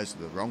 if he goes to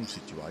the wrong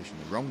situation,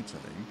 the wrong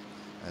team,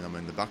 and I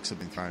mean the Bucks have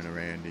been thrown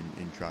around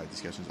in trade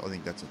discussions, I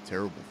think that's a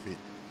terrible fit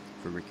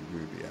for Ricky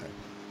Rubio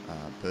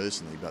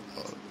personally. But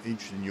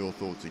interested in your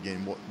thoughts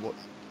again.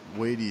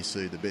 Where do you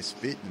see the best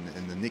fit?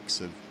 And the Knicks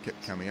have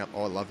kept coming up.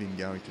 I love him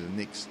going to the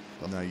Knicks.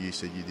 I know you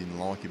said you didn't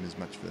like him as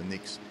much for the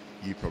Knicks.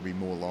 You probably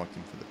more liked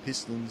him for the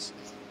Pistons.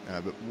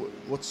 But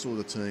what sort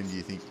of team do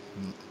you think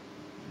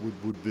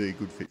would be a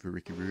good fit for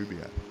Ricky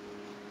Rubio?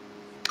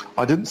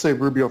 I didn't say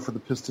Rubio for the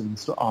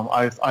Pistons.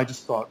 I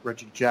just thought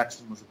Reggie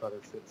Jackson was a better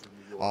fit for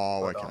New York.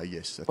 Oh, okay,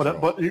 yes, that's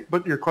right.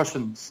 But your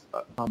question's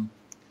a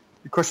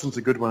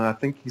good one. I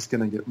think he's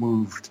going to get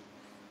moved.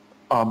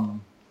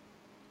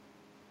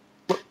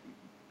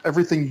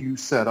 Everything you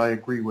said, I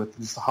agree with.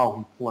 Just how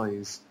he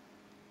plays.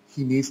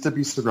 He needs to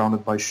be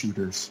surrounded by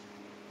shooters,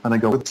 and I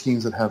go with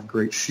teams that have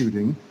great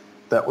shooting.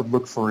 That would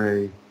look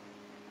for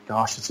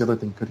that's the other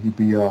thing. Could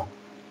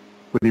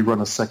would he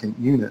run a second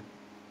unit?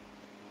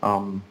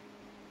 I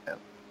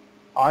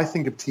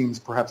think of teams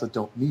perhaps that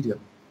don't need him,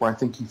 where I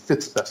think he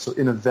fits best. So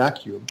in a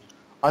vacuum,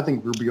 I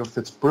think Rubio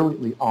fits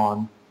brilliantly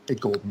on a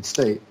Golden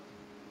State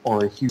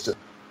or a Houston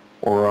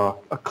or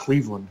a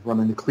Cleveland,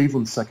 running the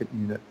Cleveland second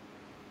unit,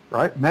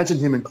 right? Imagine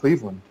him in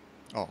Cleveland.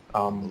 Oh,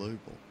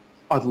 unbelievable.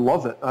 I'd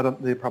love it. I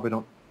don't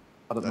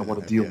know what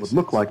a deal would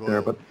look like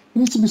there, but well. he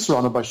needs to be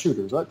surrounded by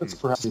shooters. That's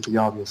perhaps the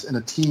obvious. And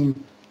a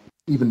team,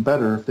 even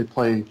better if they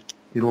play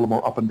a little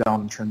more up and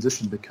down in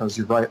transition, because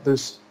you're right.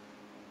 There's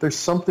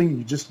something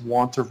you just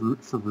want to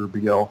root for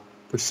Rubio.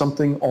 There's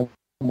something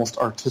almost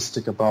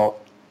artistic about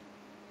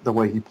the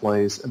way he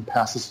plays and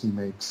passes he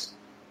makes.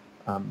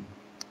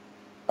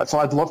 So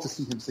I'd love to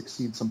see him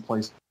succeed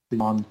someplace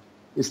beyond.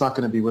 It's not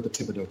going to be with the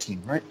Thibodeau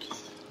team, right?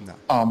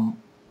 No.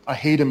 I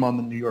hate him on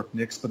the New York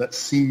Knicks, but that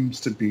seems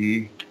to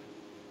be,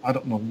 I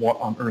don't know what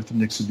on earth the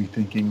Knicks would be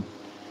thinking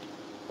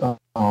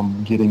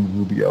getting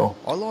Rubio.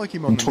 I like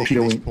him on the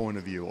Knicks' point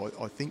of view.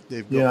 I think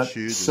they've got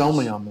shooters. Sell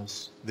me on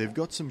this. They've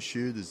got some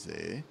shooters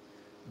there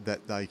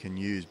that they can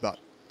use, but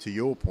to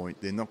your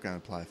point, they're not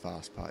going to play a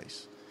fast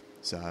pace.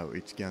 So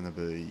it's going to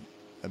be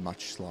a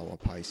much slower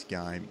paced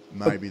game.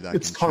 Maybe they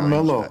it's can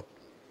Carmelo. change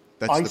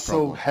that. That's the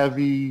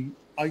problem.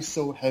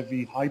 ISO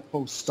heavy, high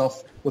post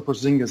stuff with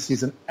Porzingis.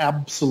 He's an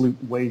absolute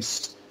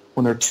waste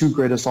when their two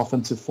greatest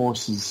offensive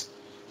forces,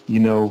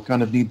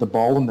 kind of need the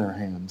ball in their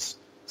hands.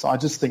 So I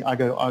just think I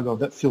go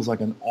that feels like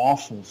an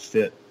awful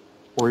fit,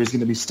 or he's going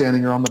to be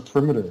standing around the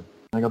perimeter. And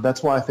I go,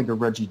 that's why I think of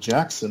Reggie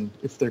Jackson,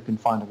 if they can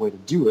find a way to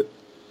do it.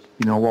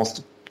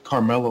 Whilst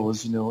Carmelo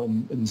is,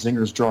 and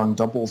Zinger's drawing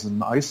doubles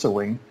and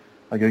ISOing,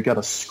 like you got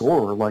a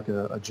scorer like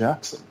a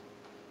Jackson.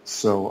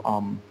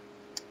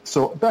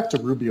 So back to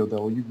Rubio,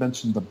 though. You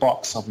mentioned the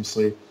Bucks,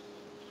 obviously.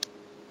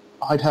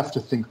 I'd have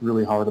to think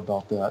really hard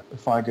about that.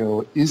 If I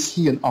go, is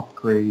he an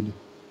upgrade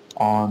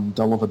on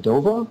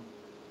Dellavedova?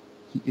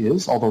 He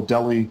is, although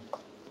Delly,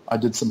 I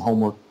did some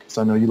homework because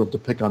I know you love to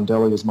pick on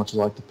Delly as much as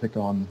I like to pick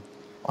on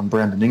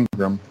Brandon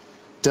Ingram.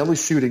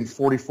 Delly's shooting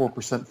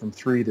 44% from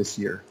three this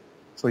year.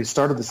 So he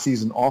started the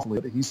season awfully,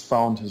 but he's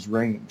found his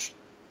range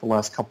the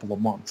last couple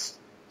of months.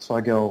 So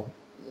I go,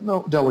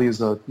 no, Delly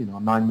is a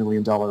 $9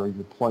 million a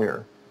year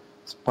player.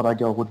 But I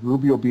go, would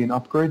Rubio be an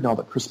upgrade now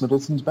that Chris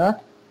Middleton's back?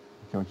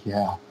 I go,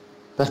 yeah.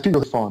 That'd be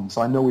really fun.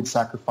 So I know we'd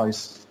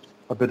sacrifice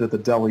a bit of the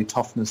Delly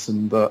toughness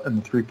and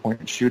the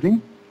three-point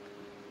shooting.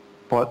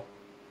 But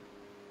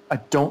I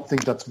don't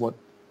think that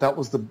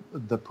was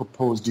the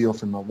proposed deal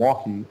from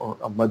Milwaukee, or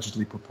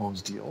allegedly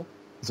proposed deal,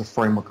 as a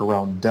framework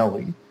around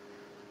Delly.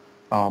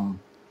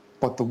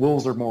 But the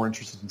Wolves are more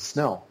interested in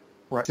Snell.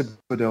 Right?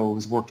 Thibodeau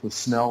has worked with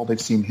Snell.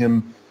 They've seen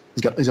him.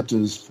 He's up to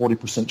his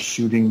 40%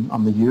 shooting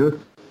on the year.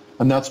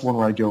 And that's one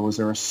where I go, is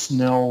there a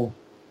Snell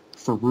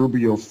for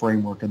Rubio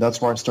framework? And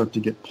that's where I start to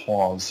get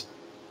pause.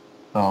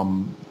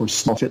 Where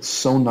Snell fits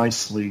so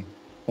nicely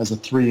as a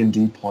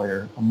 3-and-D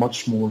player, a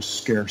much more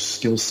scarce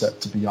skill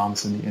set, to be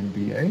honest, in the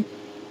NBA.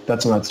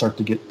 That's when I'd start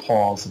to get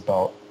pause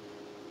about,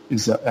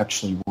 is that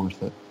actually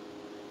worth it?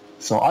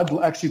 So I'd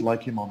actually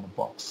like him on the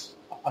Bucks.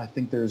 I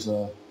think there's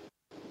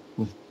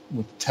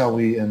with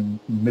Telly and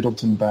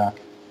Middleton back,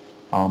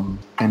 and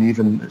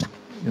even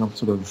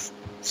sort of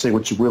say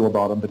what you will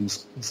about him, but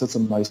he's had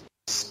some nice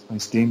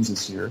games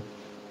this year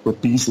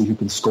with Beasley, who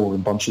can score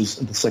in bunches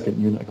in the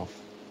second unit. I go,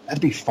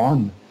 that'd be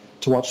fun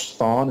to watch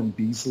Thon and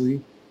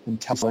Beasley and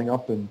Telly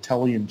up, and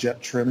Telly and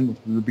Jet trailing with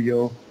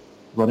Rubio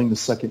running the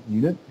second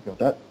unit. I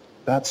go,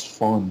 that's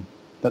fun.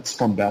 That's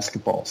fun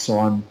basketball. So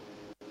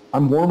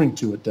I'm warming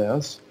to it,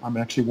 Daz. I'm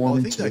actually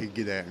warming to it. I think they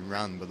could get out and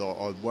run, but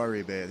I'd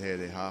worry about how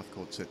their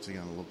half-court sets are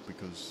going to look,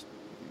 because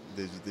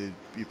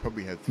you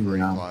probably have three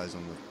players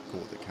on the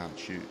court that can't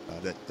shoot.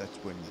 That's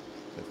when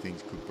the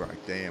things could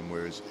break down.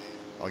 Whereas,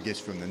 I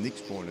guess from the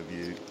Knicks' point of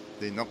view,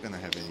 they're not going to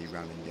have any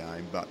running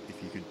game. But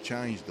if you could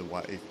change the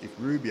way, if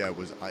Rubio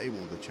was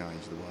able to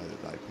change the way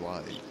that they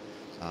played,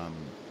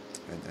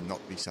 and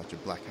not be such a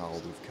black hole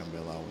with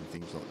Carmelo and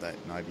things like that,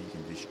 maybe you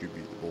can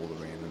distribute the ball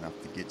around enough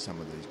to get some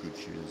of these good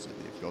shooters that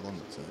they've got on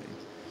the team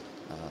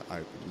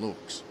open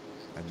looks,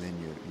 and then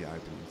you're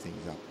opening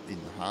things up in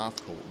the half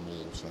court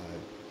more so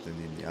than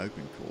in the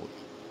open court.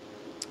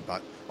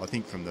 But I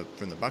think from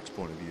the Bucks'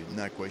 point of view,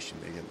 no question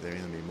they're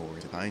going to be a more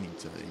entertaining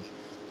team,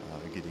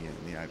 getting out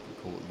in the open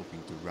court,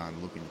 looking to run,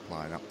 looking to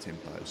play an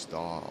up-tempo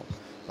style.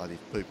 But if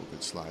people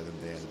could slow them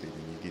down a bit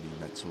and you're getting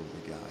that sort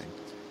of a game,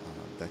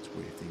 that's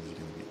where things are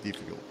going to get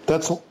difficult.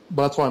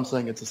 That's why I'm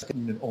saying it's a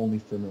second unit only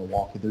for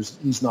Milwaukee. He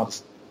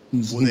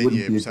wouldn't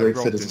be a so great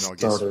Brogdon, fit as a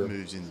starter.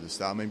 Moves into the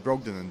start. I mean,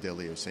 Brogdon and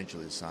Delly are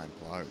essentially the same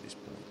player at this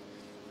point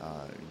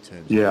in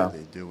terms of what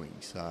they're doing.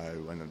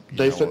 So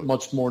they fit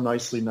much more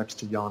nicely next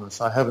to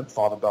Giannis. I haven't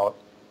thought about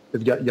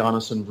if you got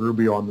Giannis and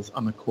Rubio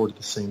on the court at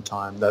the same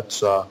time.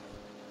 That's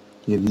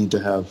you need to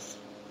have.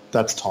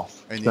 That's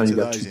tough. And in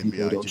today's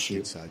NBA, it just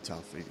gets so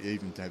tough.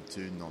 Even to have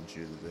two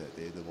non-shooters out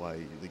there, the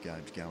way the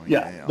game's going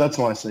now. That's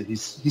why I say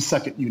he's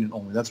second unit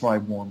only. That's why I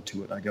warm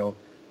to it. I go,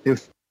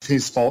 if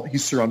his fault,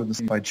 he's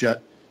surrounded by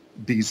Jet,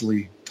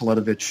 Beasley,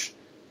 Teletovic,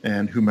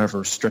 and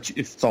whomever.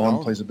 If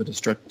Thon plays a bit of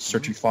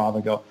stretchy five,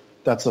 I go,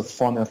 that's a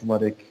fun,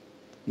 athletic,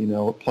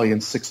 play in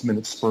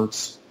 6-minute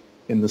spurts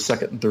in the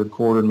second and third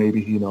quarter.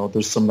 Maybe,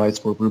 there's some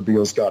nights where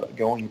Rubio's got it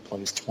going. He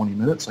plays 20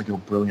 minutes. I go,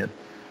 brilliant.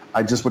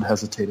 I just would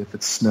hesitate if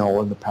it's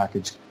Snell in the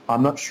package.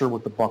 I'm not sure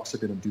what the Bucks are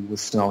going to do with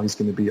Snell. He's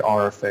going to be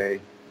RFA,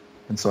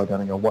 and so I got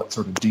to go, what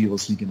sort of deal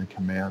is he going to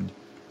command?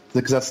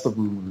 Because that's the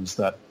rumors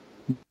that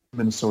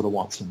Minnesota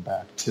wants him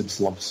back. Tibbs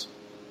loves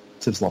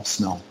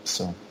Snell,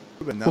 so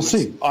we'll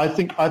see. I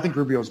think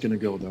Rubio's going to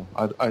go though.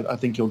 I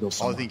think he'll go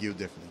somewhere. I think he'll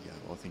definitely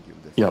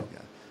go.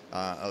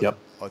 Yep.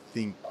 I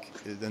think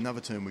another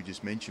team we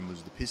just mentioned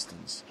was the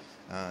Pistons,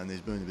 and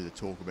there's been a bit of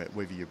talk about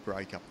whether you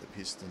break up the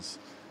Pistons.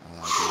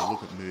 Do you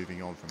look at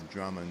moving on from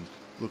Drummond,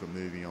 look at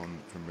moving on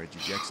from Reggie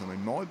Jackson? I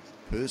mean, my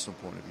personal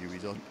point of view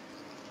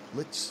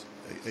is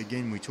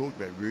again, we talked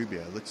about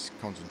Rubio. Let's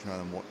concentrate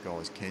on what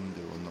guys can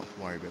do and not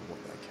worry about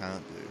what they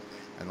can't do.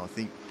 And I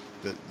think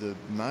that the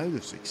mode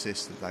of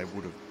success that they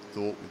would have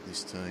thought with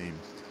this team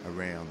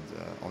around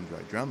Andre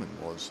Drummond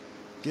was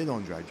get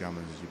Andre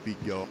Drummond as your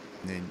big guy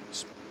and then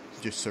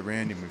just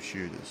surround him with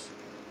shooters.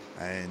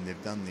 And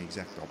they've done the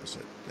exact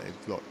opposite.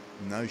 They've got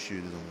no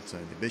shooters on the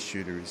team. The best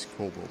shooter is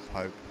Caldwell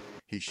Pope.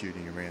 He's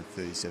shooting around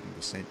 37%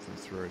 from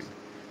three.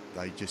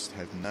 They just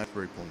have no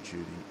three-point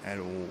shooting at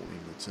all in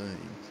the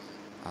team.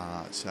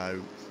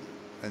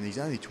 And he's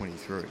only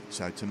 23.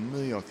 So to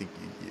me, I think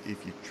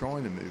if you're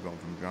trying to move on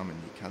from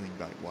Drummond, you're cutting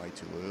bait way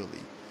too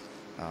early.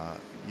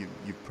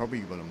 You've probably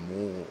got to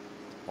more,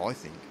 I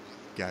think,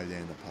 go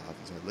down the path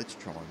and say, let's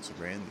try and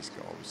surround this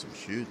guy with some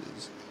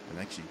shooters and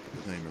actually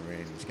put the team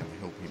around who's going to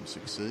help him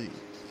succeed.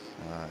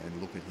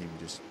 And look at him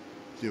just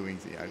doing,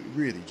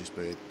 really just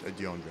be a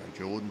DeAndre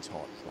Jordan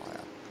type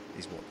player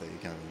is what they're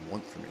going to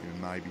want from him.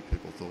 And maybe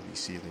people thought his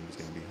ceiling was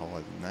going to be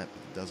higher than that,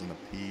 but it doesn't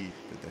appear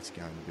that that's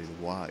going to be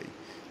the way.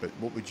 But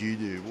what would you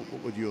do?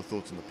 What were your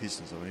thoughts on the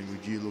Pistons? I mean,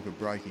 would you look at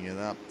breaking it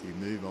up? Do you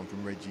move on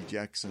from Reggie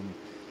Jackson?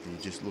 Do you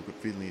just look at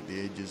fiddling at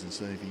the edges and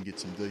see if you can get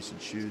some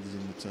decent shooters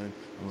in the team?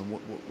 I mean,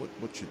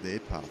 what should their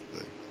path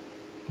be?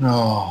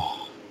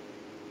 Oh,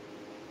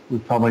 we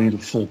probably need a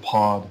full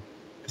pod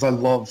because I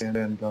love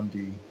Van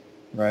Gundy,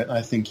 right?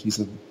 I think he's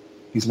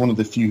one of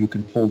the few who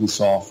can pull this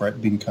off, right?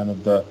 Being kind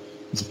of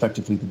he's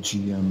effectively the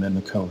GM and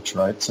the coach,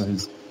 right? So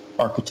he's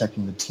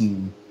architecting the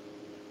team.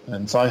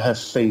 And so I have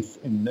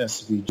faith in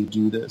SV to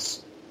do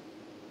this.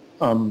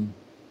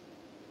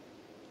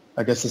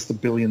 I guess it's the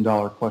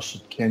billion-dollar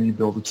question. Can you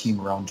build a team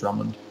around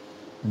Drummond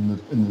in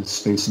the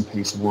space and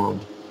pace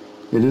world?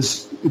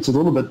 It's a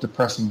little bit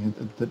depressing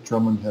that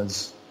Drummond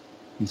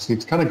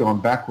he's kind of gone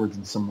backwards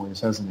in some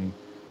ways, hasn't he?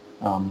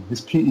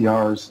 His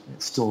PER is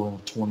still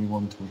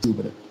 21, 22,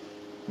 but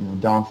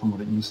down from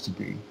what it used to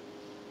be.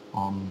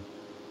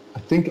 I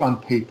think on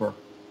paper,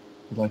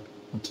 like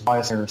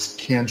Tobias Harris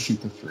can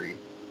shoot the three.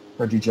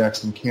 Reggie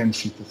Jackson can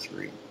shoot the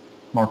three.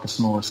 Marcus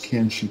Morris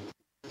can shoot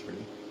the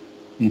three.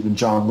 Even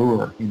John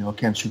Lure,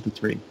 can shoot the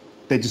three.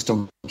 They just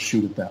don't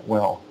shoot it that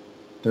well.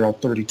 They're all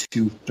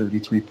 32,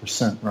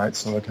 33%, right?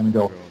 So I kind of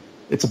go,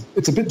 it's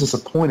a bit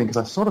disappointing because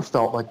I sort of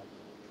felt like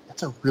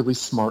that's a really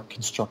smart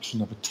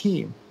construction of a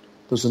team.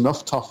 There's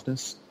enough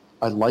toughness.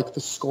 I like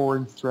the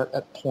scoring threat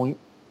at point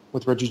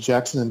with Reggie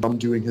Jackson and I'm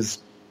doing his,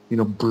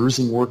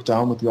 bruising work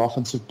down with the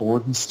offensive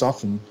board and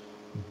stuff, and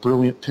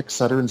brilliant pick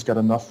setter, and he's got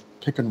enough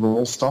pick and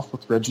roll stuff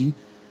with Reggie.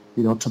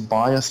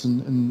 Tobias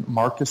and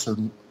Marcus are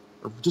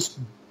just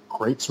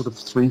great sort of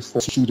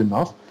 3-4 shoot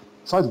enough.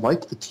 So I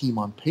like the team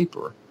on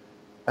paper,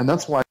 and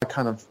that's why I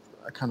kind of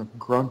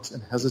grunt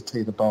and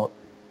hesitate about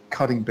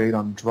cutting bait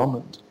on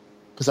Drummond,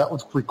 because that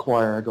would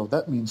require,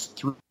 that means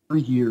 3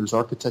 years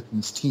architecting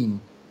this team.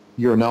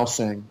 You're now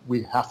saying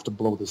we have to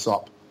blow this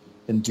up,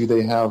 and do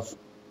they have,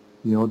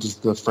 does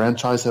the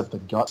franchise have the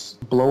guts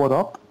to blow it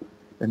up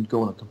and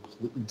go in a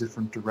completely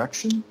different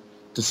direction?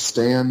 Does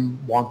Stan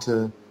want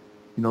to,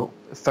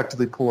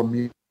 effectively pull a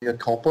mea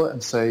culpa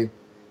and say,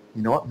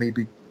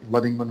 maybe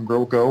letting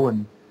Monroe go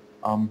and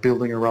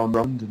building around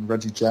Drummond and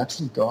Reggie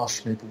Jackson,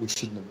 gosh, maybe we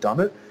shouldn't have done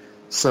it.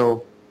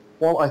 So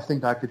while I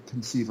think I could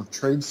conceive of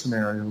trade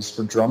scenarios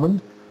for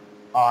Drummond,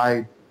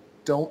 I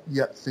don't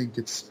yet think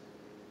it's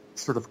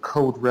sort of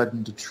code red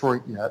in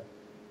Detroit yet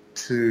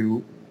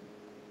to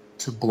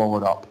blow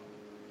it up.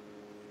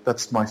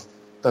 That's my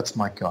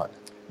gut.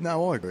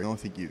 No, I agree. I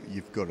think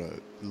you've got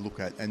to look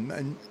at,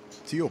 and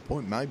to your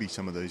point, maybe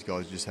some of these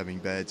guys are just having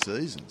bad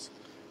seasons,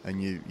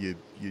 and you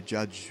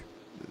judge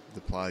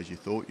the players you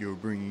thought you were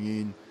bringing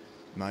in.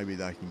 Maybe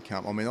they can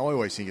come. I mean, I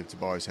always think of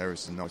Tobias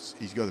Harris as nice.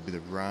 He's got a bit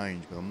of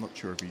range, but I'm not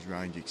sure if his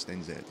range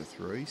extends out to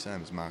three,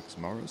 same as Marcus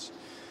Morris,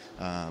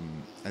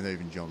 and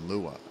even John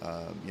Lure.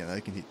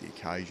 They can hit the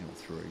occasional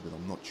three, but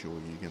I'm not sure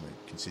you're going to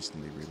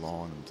consistently rely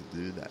on them to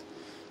do that.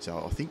 So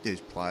I think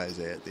there's players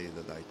out there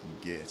that they can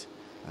get.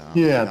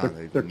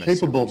 They're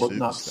capable but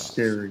not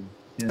scary.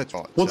 Yeah. That's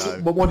right.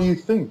 But what do you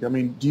think? I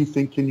mean, do you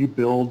think can you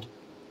build,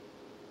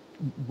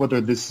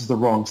 whether this is the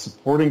wrong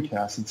supporting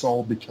cast, it's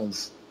all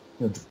because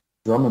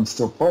Drummond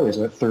still plays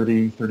at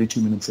 30, 32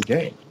 minutes a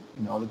game.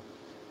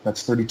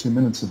 That's 32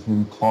 minutes of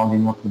him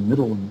clogging up the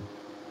middle. And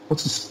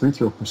what's his free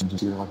throw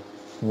percentage here? Like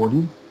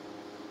 40,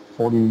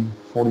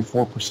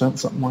 44%,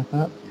 something like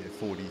that?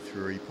 Yeah,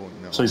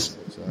 43.9. So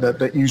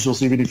that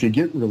usually, even if you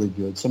get really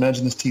good. So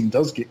imagine this team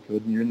does get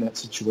good and you're in that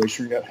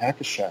situation, you got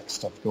hack-a-shack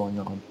stuff going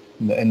on.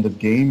 and the end of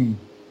game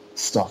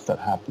stuff that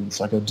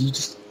happens. I go, do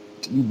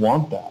you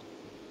want that?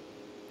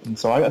 And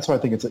so that's why I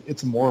think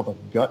it's more of a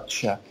gut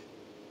check.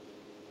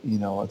 You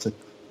know,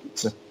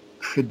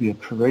 could be a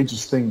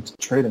courageous thing to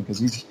trade him because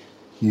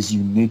he's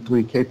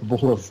uniquely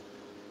capable of,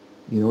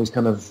 you know, he's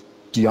kind of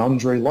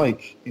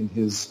DeAndre-like in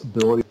his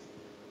ability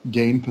to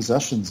gain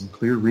possessions and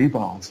clear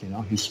rebounds. You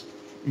know, he's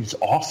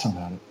awesome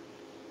at it.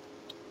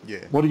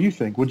 Yeah. What do you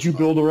think? Would you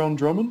build around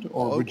Drummond,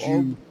 or would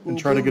you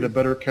try to get a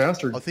better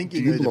cast? Or I think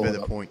you need a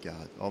better point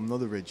guard. I'm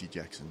not a Reggie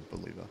Jackson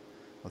believer.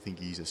 I think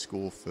he's a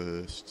score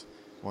first,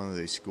 one of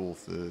these score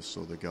first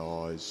sort of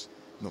guys,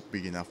 not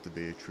big enough to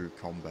be a true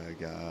combo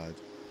guard,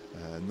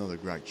 not a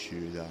great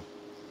shooter.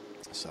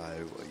 So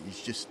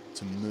he's just,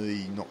 to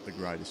me, not the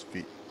greatest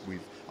fit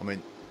with. I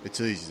mean, it's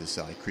easy to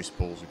say Chris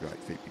Paul's a great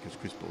fit because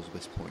Chris Paul's the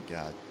best point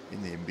guard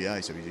in the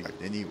NBA, so he's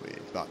great anywhere.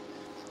 But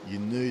you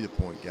need a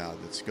point guard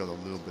that's got a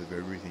little bit of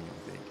everything,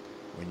 I think,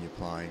 when you're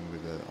playing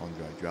with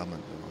Andre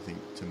Drummond. And I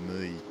think, to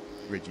me,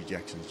 Reggie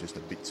Jackson's just a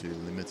bit too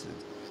limited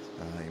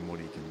in what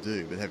he can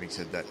do. But having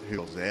said that, who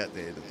else out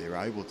there that they're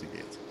able to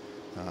get?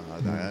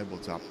 They're able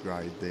to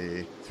upgrade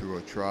there through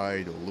a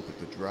trade or look at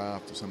the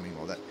draft or something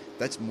like that.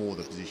 That's more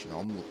the position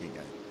I'm looking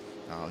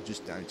at. I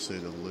just don't see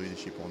the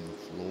leadership on the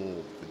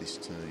floor for this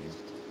team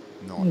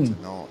night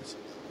to night.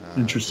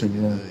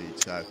 Interesting, yeah.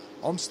 So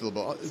I'm still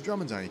about.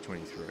 Drummond's only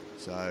 23,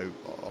 so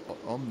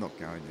I'm not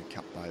going to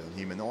cut bait on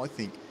him. And I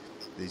think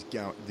the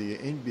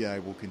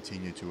NBA will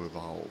continue to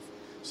evolve.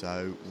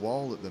 So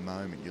while at the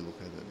moment you look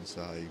at it and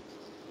say,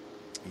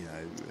 you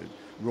know,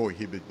 Roy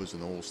Hibbert was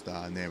an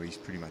all-star, now he's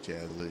pretty much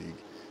out of the league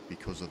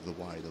because of the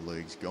way the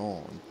league's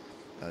gone.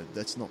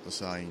 That's not to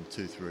say in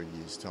 2-3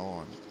 years'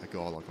 time, a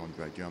guy like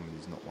Andre Drummond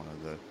is not one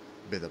of the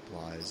better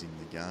players in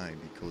the game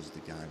because the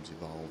game's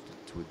evolved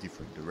to a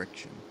different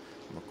direction.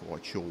 I'm not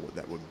quite sure what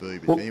that would be,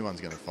 but if anyone's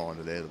going to find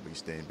it out, it'll be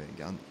Stan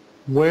Van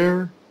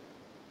Gundy.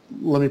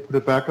 Let me put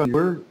it back on,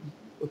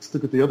 let's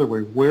look at the other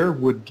way. Where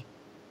would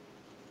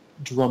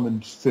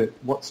Drummond fit?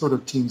 What sort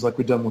of teams, like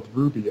we've done with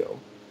Rubio?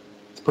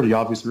 It's pretty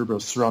obvious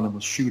Rubio's surrounded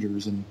with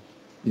shooters and,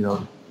 you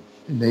know,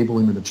 enable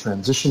him in the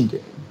transition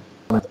game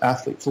with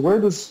athletes. So where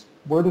does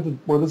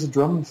a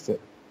Drummond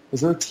fit?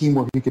 Is there a team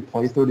where he could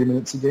play 30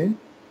 minutes a game?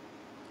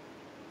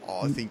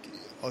 I think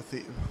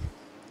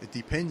it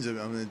depends. I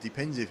mean, it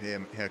depends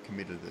how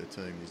committed the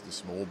team is to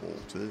small ball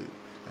too,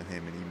 and how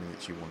many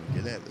minutes you want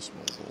to get out of the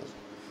small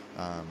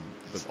ball.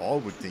 But I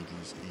would think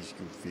he's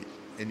good fit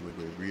anywhere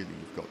where really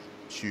you've got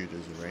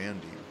shooters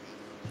around him,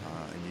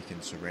 and you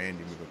can surround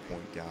him with a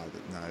point guard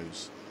that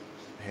knows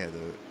how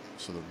to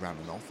sort of run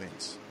an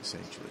offense,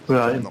 essentially.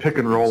 In pick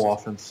and roll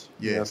offense.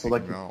 Yeah, so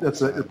like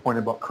that's your point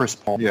about Chris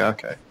Paul. Yeah,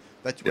 okay.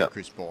 That's what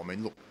Chris Paul. I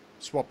mean, look,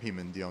 swap him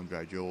and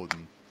DeAndre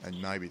Jordan, and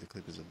maybe the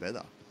Clippers are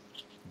better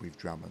with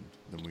Drummond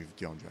than with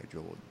DeAndre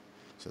Jordan.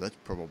 So that's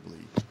probably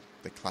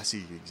the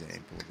classic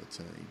example of a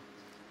team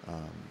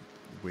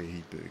where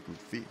he'd be a good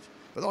fit.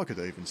 But I could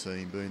even see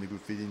him being a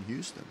good fit in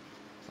Houston.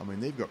 I mean,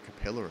 they've got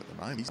Capella at the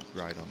moment. He's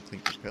great on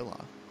Clint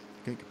Capella.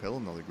 Clint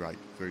Capella's not a great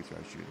free throw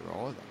shooter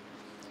either.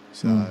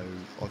 So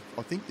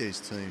I think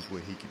there's teams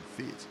where he can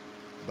fit.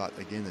 But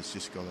again, it's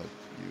just got to,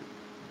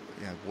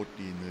 you know, what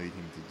do you need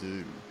him to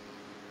do?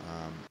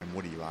 And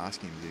what are you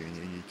asking him to do?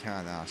 And you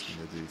can't ask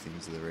him to do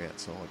things that are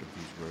outside of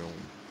his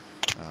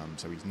realm.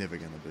 So he's never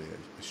going to be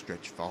a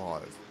stretch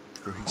five,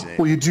 for example.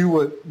 Well, you do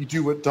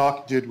what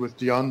Doc did with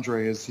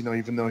DeAndre, is, you know,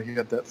 even though he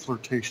had that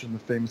flirtation, the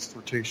famous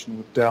flirtation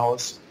with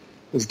Dallas,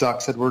 as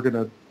Doc said, we're going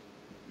to,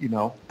 you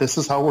know, this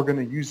is how we're going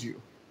to use you.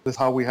 This is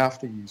how we have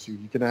to use you.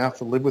 You're going to have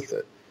to live with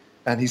it.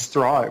 And he's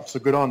thrived. So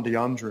good on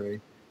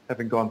DeAndre,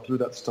 having gone through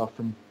that stuff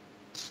from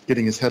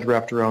getting his head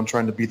wrapped around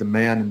trying to be the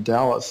man in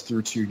Dallas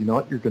through to, you know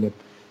what, you're going to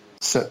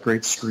set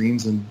great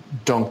screens and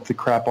dunk the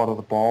crap out of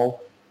the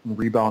ball and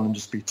rebound and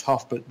just be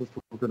tough. But if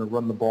we're going to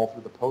run the ball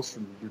through the post,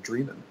 and you're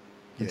dreaming.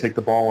 And take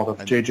the ball out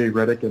of J.J.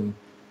 Redick and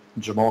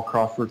Jamal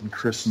Crawford and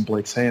Chris and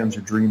Blake's hands,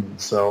 you're dreaming.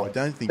 So I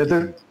don't think you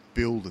can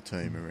build a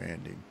team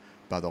around him,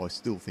 but I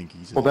still think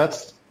he's... Well,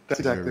 that's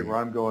exactly where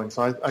I'm going.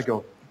 So I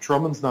go,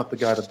 Drummond's not the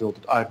guy to build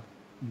it.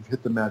 You've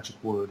hit the magic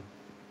word.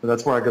 But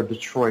that's where I go,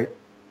 Detroit.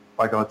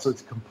 I go, it's a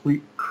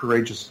complete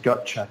courageous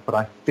gut check, but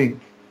I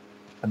think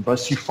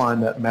unless you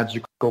find that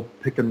magical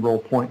pick-and-roll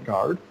point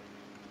guard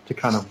to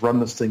kind of run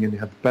this thing and you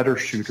have better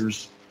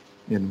shooters,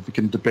 and we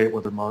can debate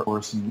whether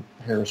Morris and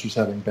Harris is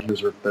having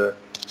betters or if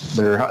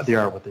they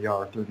are what they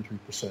are,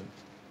 33%,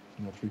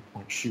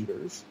 three-point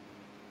shooters.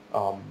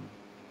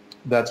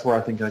 That's where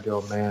I think I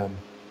go, man,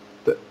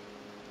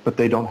 but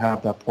they don't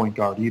have that point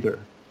guard either.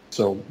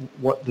 So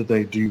what do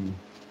they do?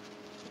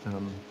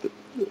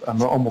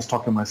 I'm almost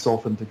talking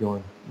myself into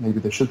going, maybe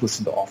they should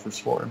listen to offers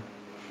for him.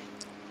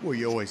 Well,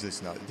 you always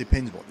listen to it. It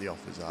depends what the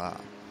offers are.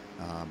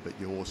 But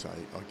you also,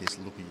 I guess,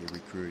 look at your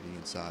recruiting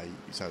and say,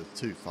 so it's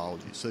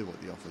twofold. You see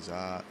what the offers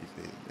are.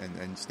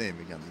 And Stan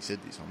McGundy said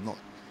this, I'm not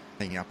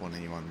hanging up on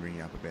anyone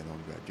ringing up about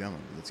Andre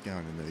Drummond, but it's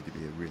going to need to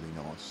be a really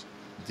nice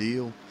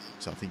deal.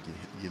 So I think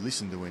you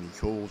listen to when he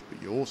calls,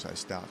 but you also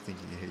start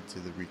thinking ahead to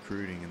the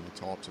recruiting and the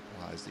types of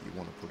players that you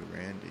want to put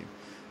around him.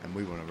 and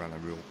we want to run a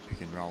real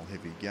pick and roll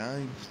heavy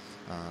game.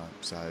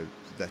 So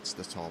that's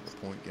the type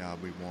of point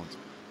guard we want,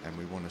 and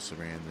we want to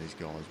surround these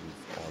guys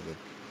with either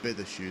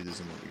better shooters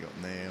than what we got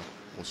now,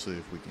 or see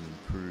if we can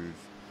improve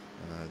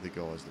the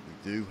guys that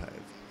we do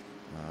have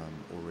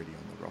already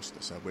on the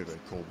roster. So whether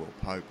Caldwell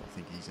Pope, I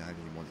think he's only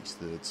won his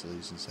third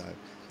season, so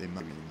there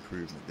may be an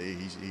improvement there.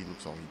 He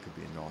looks like he could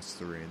be a nice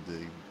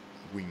 3-and-D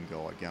wing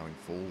guy going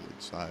forward.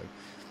 So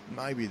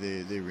maybe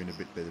they're in a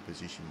bit better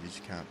position. You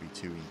just can't be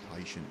too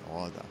impatient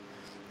either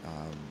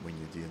when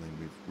you're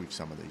dealing with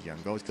some of these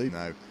young guys. Even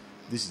though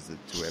this is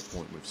to our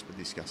point we've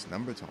discussed a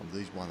number of times,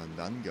 these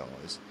one-and-done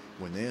guys,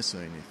 when they're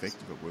seeing the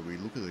effect of it, where we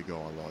look at a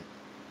guy like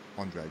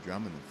Andre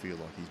Drummond and feel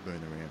like he's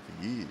been around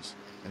for years,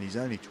 and he's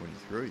only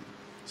 23.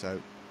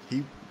 So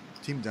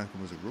Tim Duncan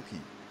was a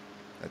rookie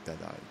at that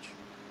age.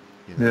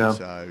 You know? Yeah.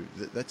 So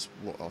that's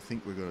what I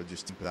think we've got to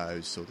just think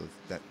those sort of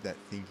that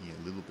thinking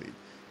a little bit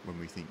when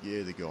we think,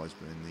 yeah, the guy's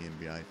been in the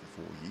NBA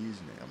for 4 years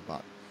now,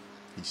 but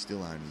he's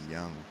still only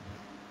young.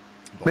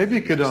 Maybe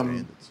he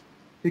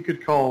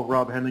could call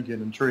Rob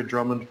Hennigan and trade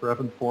Drummond for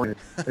Evan Fournier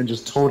and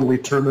just totally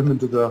turn them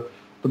into the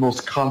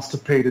most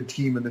constipated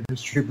team in the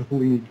history of the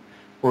league,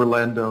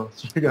 Orlando.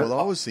 So you got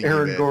I was thinking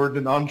Aaron Gordon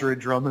and Andre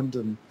Drummond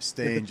and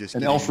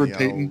Alfred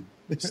Payton.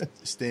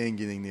 Stan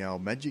getting the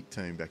old Magic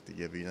team back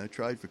together, you know,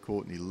 trade for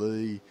Courtney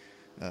Lee,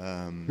 you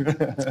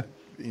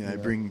know,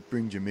 bring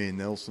Jameer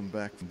Nelson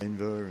back from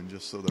Denver and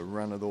just sort of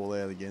run it all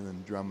out again,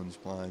 and Drummond's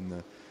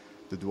playing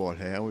the Dwight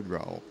Howard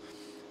role.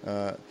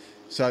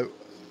 So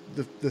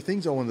the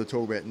things I wanted to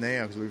talk about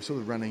now, because we're sort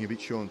of running a bit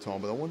short on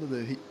time, but I wanted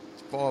to hit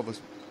 4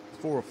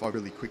 or 5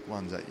 really quick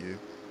ones at you.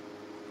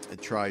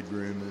 Trade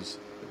rumours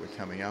that were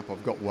coming up.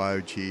 I've got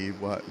Woj here,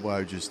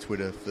 Woj's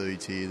Twitter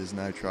feeds here. There's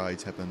no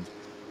trades happened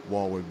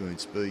while we've been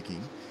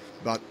speaking.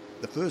 But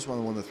the first one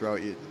I want to throw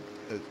at you,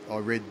 I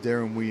read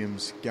Darren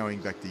Williams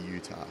going back to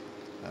Utah.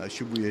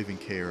 Should we even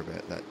care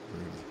about that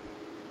rumour?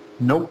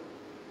 Nope.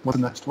 What's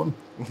the next one?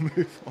 We'll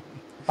move on.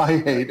 I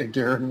hate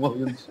Darren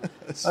Williams.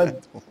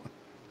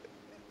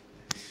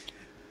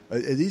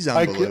 It is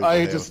unbelievable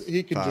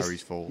how far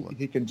he's fallen.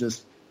 He can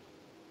just,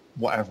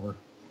 whatever.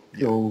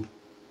 Go,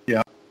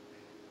 yeah.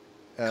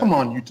 Come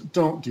on,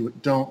 don't do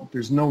it. Don't.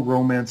 There's no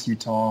romance,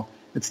 Utah.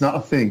 It's not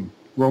a thing.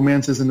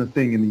 Romance isn't a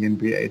thing in the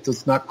NBA. It's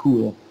just not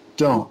cool.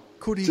 Don't.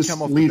 Could he just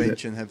come off the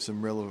bench and have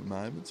some relevant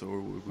moments,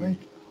 or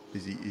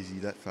is he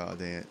that far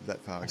down? That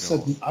far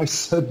gone? I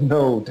said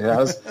no,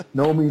 Daz.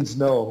 No means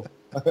no.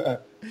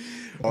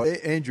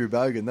 Andrew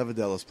Bogut, another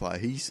Dallas player,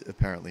 he's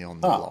apparently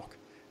on the block.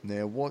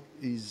 Now, what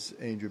is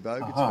Andrew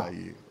Bogut's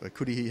value?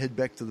 Could he head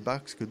back to the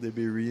Bucks? Could there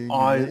be a reunion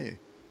there?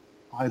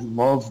 I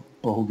love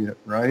Bogut,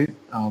 right?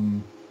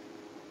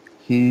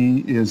 He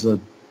is an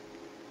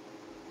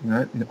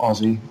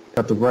Aussie,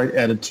 got the right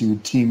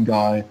attitude, team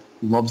guy,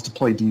 loves to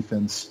play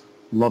defense,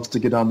 loves to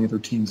get on the other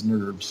team's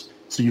nerves.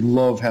 So you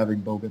love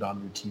having Bogut on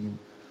your team.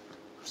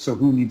 So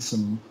who needs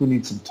some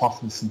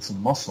toughness and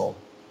some muscle?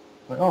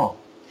 Like,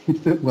 he'd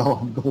fit well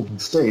in Golden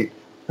State,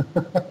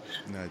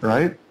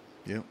 right?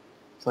 Yep.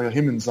 It's like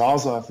him and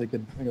Zaza. If they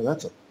could,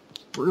 that's a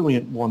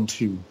brilliant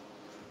 1-2.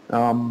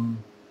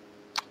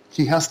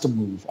 He has to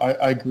move.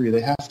 I agree. They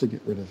have to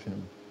get rid of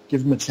him.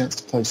 Give him a chance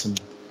to play some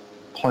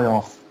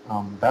playoff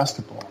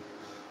basketball.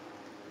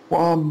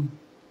 Well,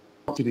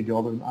 did he go?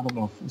 I don't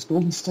know. It's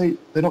Golden State.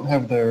 They don't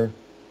have their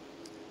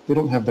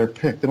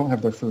pick. They don't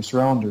have their first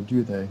rounder,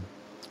 do they?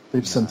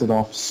 They've sent it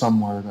off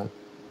somewhere.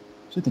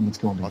 I think it's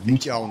going to. I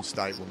think Golden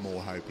State were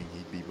more hoping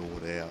he'd be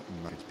bought out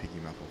and maybe pick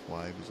him up off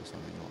waivers or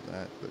something like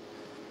that. But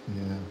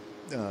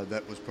yeah,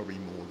 that was probably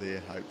more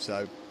their hope.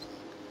 So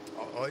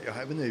I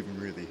haven't even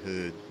really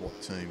heard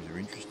what teams are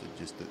interested.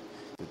 Just that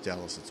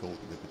Dallas are talking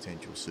to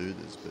potential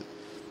suitors. But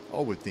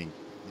I would think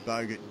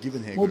Bogut,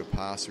 given how good a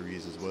passer he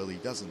is as well, he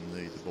doesn't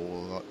need the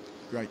ball.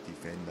 Great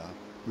defender,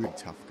 really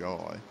tough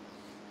guy.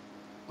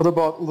 What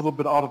about a little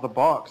bit out of the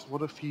box?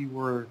 What if he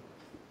were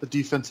the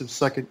defensive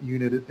second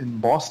unit in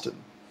Boston?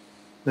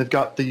 They've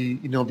got the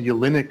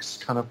Oliniks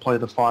kind of play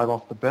the 5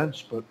 off the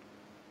bench, but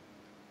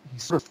he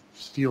sort of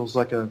feels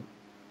like him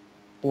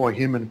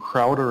and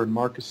Crowder and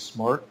Marcus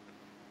Smart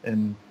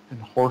and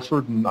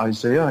Horford and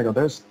Isaiah. I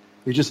go,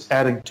 you're just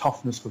adding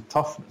toughness with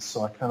toughness.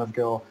 So I kind of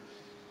go,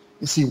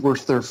 is he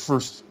worth their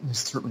first? He's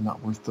certainly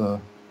not worth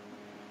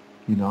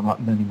not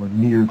anywhere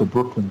near the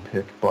Brooklyn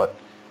pick, but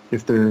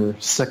if they're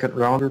second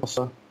rounder,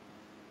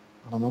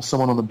 I don't know,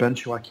 someone on the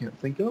bench who I can't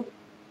think of.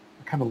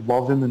 I kind of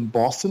love him in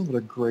Boston. What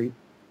a great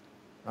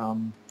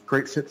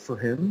fit for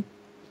him.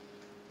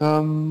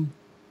 Well,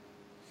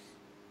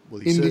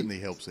 he certainly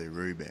helps their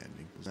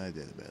rebounding. There's no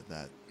doubt about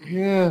that.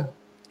 Yeah.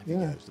 If he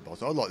goes to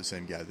Boston. I'd like to see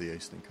him go to the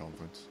Eastern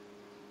Conference.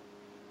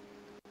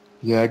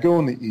 Yeah, go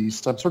in the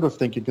East. I'm sort of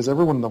thinking, because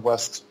everyone in the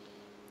West,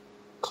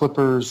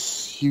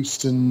 Clippers,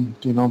 Houston,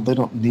 they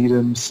don't need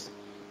him.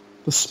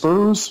 The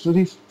Spurs,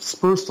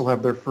 Spurs still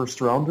have their first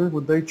rounder.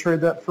 Would they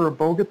trade that for a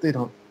Bogut? They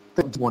don't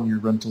do 1-year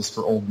rentals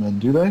for old men,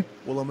 do they?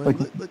 Well, I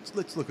mean,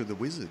 let's look at the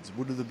Wizards.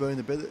 Would it have been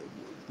a better?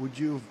 Would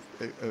you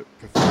have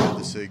preferred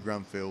to see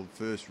Grunfeld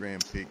first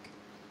round pick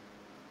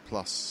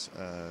plus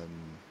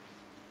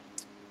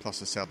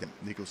plus a South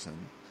Nicholson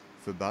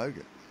for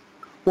Bogut.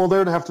 Well,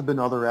 there'd have to have been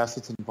other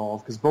assets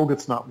involved because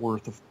Bogut's not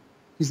worth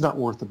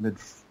a mid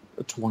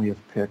 20th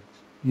pick.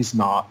 He's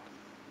not,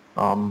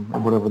 or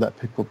whatever that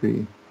pick will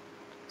be.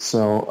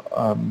 So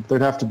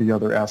there'd have to be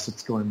other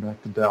assets going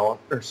back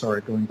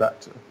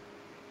to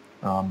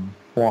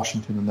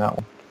Washington in that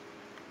one.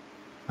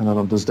 I don't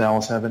know. Does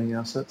Dallas have any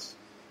assets?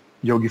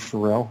 Yogi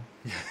Ferrell.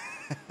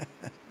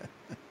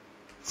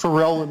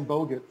 Ferrell and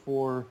Bogut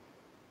for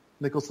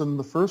Nicholson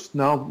the first.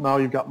 Now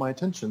you've got my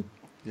attention.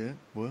 Yeah,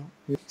 well.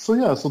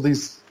 So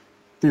these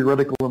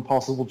theoretical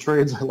impossible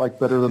trades I like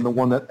better than the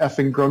one that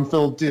effing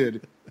Grunfeld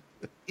did.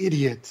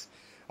 Idiot.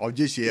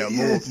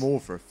 Idiot. More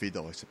for a fit,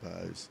 I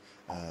suppose.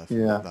 For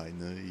what they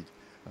need.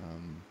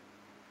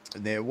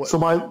 So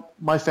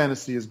my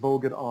fantasy is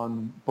Bogut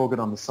on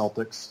the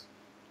Celtics.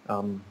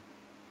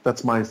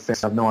 That's my fan.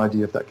 I have no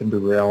idea if that can be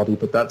reality,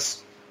 but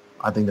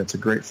I think that's a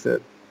great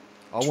fit.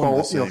 I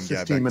want to see him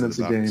 15 minutes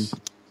a game.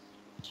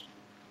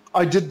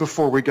 I did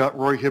before we got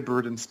Roy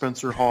Hibbert and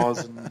Spencer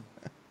Hawes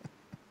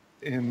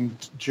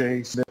and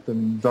Jay Smith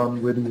and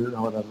Don Whittier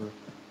or whatever.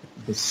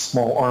 The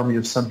small army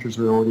of centers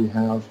we already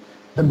have.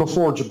 And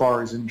before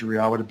Jabari's injury,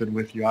 I would have been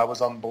with you. I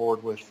was on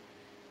board with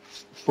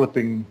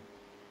flipping,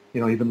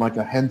 even like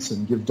a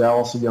Henson. Give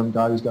Dallas a young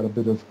guy who's got a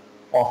bit of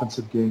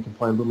offensive game, can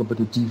play a little bit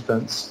of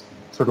defense.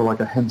 Sort of like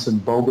a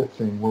Henson-Bogut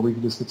thing where we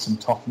can just get some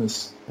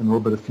toughness and a little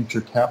bit of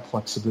future cap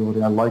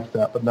flexibility. I like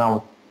that. But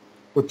now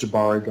with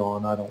Jabari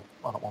gone, I don't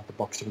want the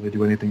Bucks to really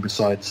do anything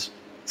besides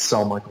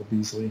sell Michael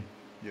Beasley.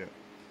 Yeah.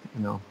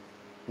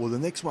 Well, the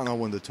next one I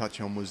wanted to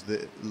touch on was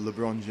the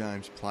LeBron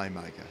James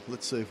playmaker.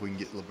 Let's see if we can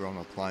get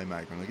LeBron a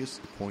playmaker. And I guess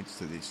the points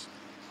to this.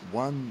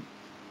 One,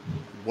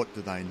 what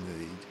do they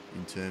need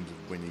in terms of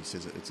when he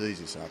says it's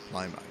easy to say a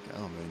playmaker?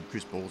 I mean,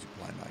 Chris Paul's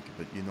a playmaker,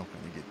 but you're not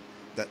going to get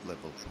that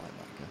level of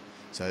playmaker.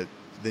 So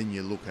then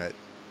you look at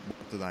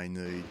what do they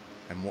need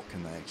and what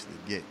can they actually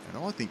get.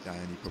 And I think they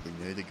only probably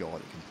need a guy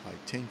that can play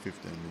 10,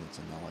 15 minutes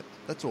a night.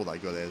 That's all they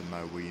got out of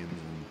Mo Williams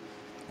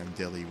and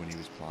Delhi when he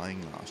was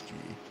playing last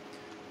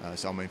year.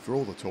 So, I mean, for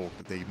all the talk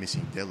that they're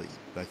missing Delhi,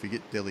 they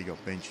forget Delhi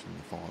got benched in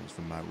the finals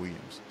for Mo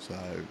Williams. So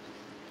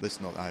let's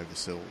not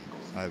oversell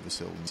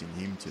missing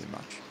him too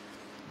much.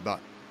 But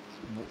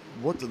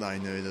what do they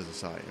need, as I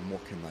say, and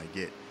what can they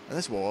get? And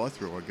that's why I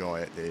threw a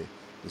guy out there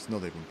that's not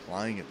even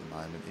playing at the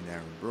moment in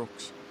Aaron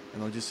Brooks.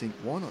 And I just think,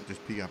 why not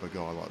just pick up a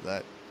guy like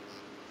that?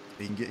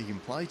 He can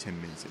play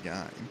 10 minutes a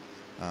game.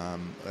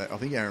 I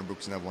think Aaron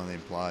Brooks is another one of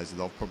them players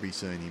that I've probably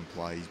seen him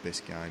play his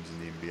best games in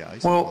the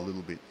NBA. So I'm a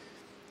little bit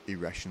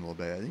irrational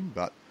about him,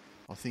 but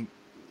I think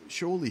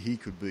surely he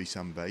could be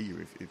some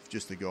value if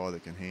just a guy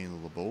that can handle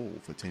the ball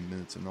for 10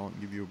 minutes a night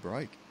and give you a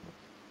break.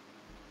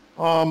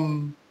 I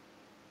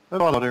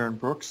thought about Aaron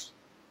Brooks.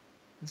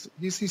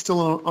 He's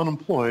still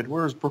unemployed.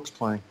 Where is Brooks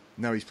playing?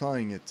 No, he's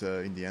playing at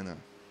Indiana.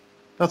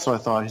 That's what I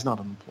thought. He's not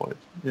unemployed.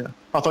 Yeah.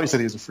 I thought you said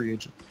he was a free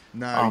agent.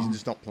 No, he's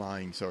just not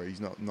playing. Sorry, he's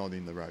not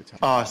in the rotation.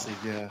 Oh, I see.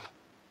 Yeah.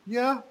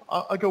 Yeah.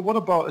 I go, what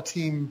about a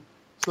team?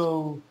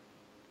 So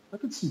I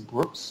could see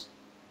Brooks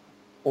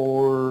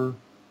or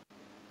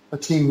a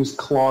team who's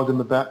clogged in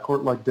the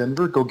backcourt like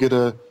Denver. Go get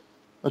a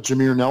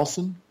Jameer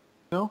Nelson.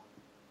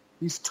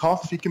 He's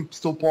tough. He can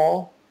still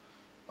ball.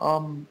 I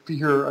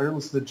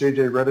listened to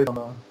JJ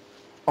Redick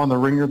on the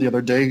Ringer the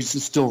other day. He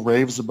just still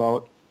raves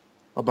about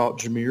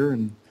Jameer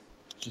and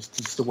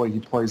just the way he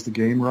plays the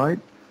game right.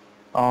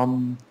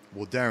 Well,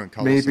 Darren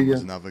Collison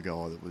was another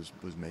guy that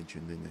was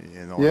mentioned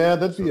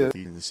that'd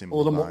be in a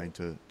similar vein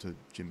to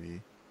Jameer.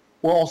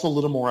 Well, also a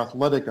little more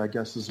athletic, I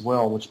guess, as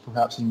well, which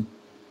perhaps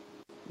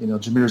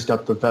Jameer's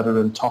got the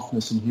veteran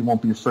toughness and he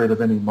won't be afraid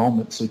of any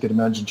moment. So you could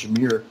imagine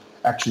Jameer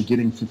actually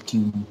getting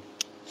 15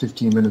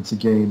 minutes a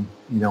game,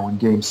 in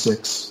game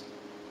 6,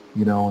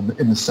 in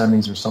the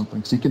semis or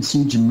something. So you can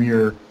see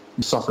Jameer,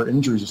 who suffer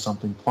injuries or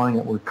something, playing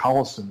it where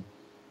Collison,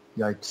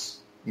 yikes,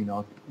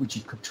 would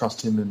you could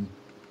trust him in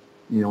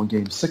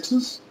game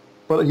 6s?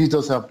 But he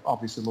does have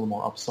obviously a little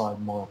more upside,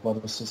 more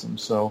athleticism.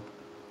 So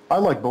I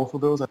like both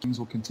of those. I think things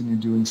will continue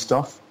doing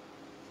stuff.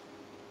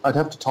 I'd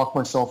have to talk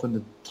myself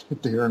into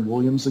Aaron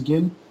Williams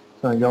again.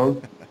 Kind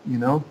of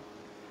go,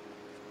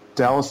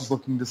 Dallas is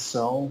looking to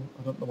sell.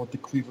 I don't know what the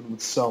Cleveland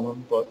would sell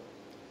him, but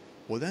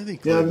well, I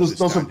think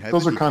those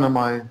are kind of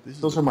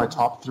my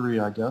top 3,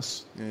 I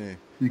guess. Yeah,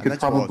 you could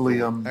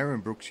probably Aaron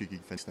Brooks, you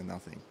could fence to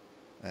nothing,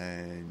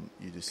 and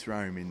you just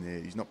throw him in there.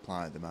 He's not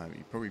playing at the moment.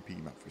 You probably pick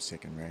him up for a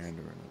second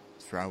rounder and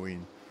a throw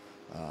in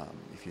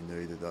if you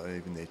needed,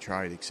 even their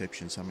trade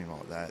exception, something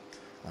like that.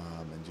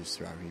 And just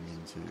throw him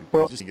into.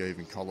 I just think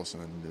even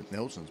Collison and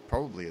Nelson's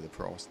probably at the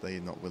price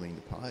they're not willing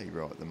to pay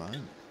right at the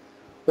moment.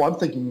 Well,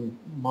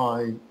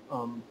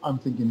 I'm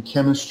thinking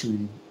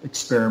chemistry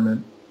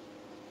experiment.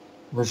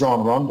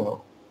 Rajon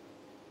Rondo.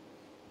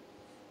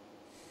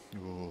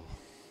 Oh,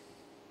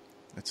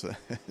 that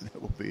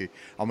will be.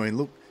 I mean,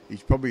 look,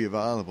 he's probably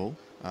available.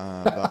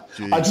 But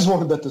I just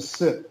wanted that to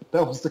sit.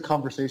 That was the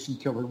conversation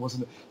killer,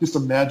 wasn't it? Just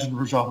imagine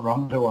Rajon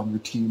Rondo on your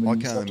team. I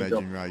can't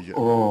imagine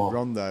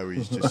Rondo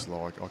is just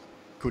like, I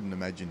couldn't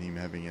imagine him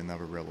having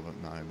another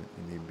relevant moment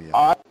in the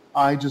NBA.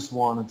 I just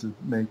wanted to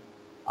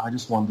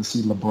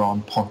see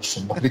LeBron punch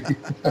somebody.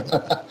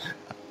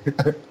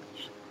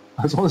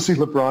 I just want to see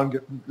LeBron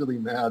get really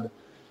mad.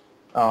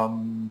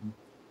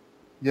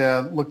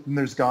 Yeah, look, and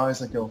there's guys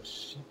that go,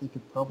 shit, they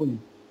could probably,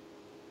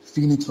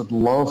 Phoenix would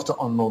love to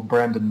unload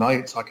Brandon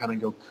Knight. So I kind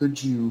of go,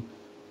 could you,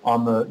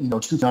 on the,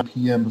 2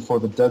 p.m. before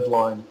the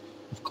deadline,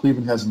 if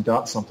Cleveland hasn't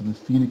got something, if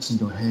Phoenix can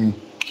go, hey,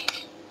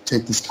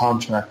 take this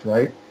contract,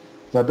 right?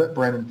 I bet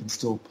Brandon can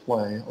still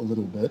play a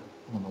little bit.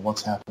 I don't know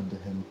what's happened to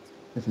him,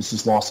 if he's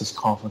just lost his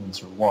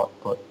confidence or what.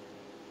 But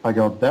I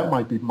go, that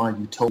might be my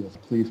utopia for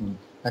Cleveland.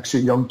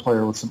 Actually, a young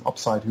player with some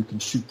upside who can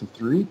shoot the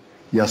three.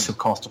 Yes, he'll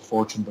cost a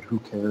fortune, but who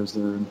cares?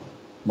 They're in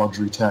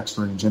luxury tax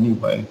range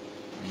anyway.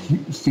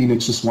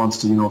 Phoenix just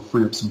wants to,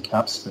 free up some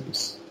cap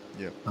space.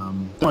 Yep.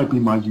 That might be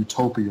my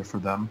utopia for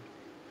them.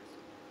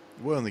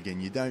 Well, and again,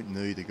 you don't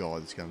need a guy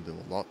that's going to do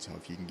a lot. So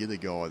if you can get a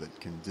guy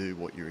that can do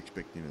what you're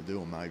expecting to do,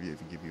 or maybe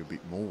even give you a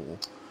bit more,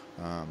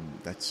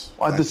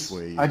 I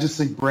just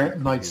think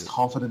Brandon Knight's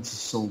confidence is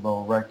so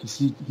low, right? Because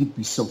he'd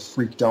be so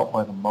freaked out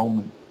by the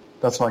moment.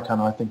 That's why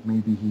I think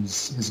maybe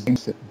his game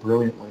fit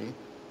brilliantly.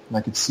 And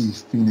I could see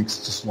Phoenix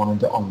just wanting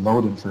to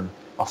unload him for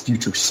a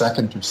future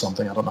second or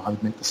something. I don't know how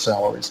you'd make the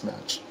salaries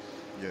match.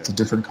 Yeah. It's a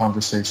different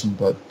conversation,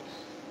 but...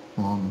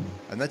 and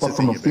that's the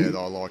thing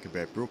I like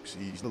about Brooks.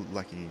 He's not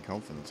lacking in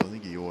confidence. I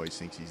think he always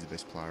thinks he's the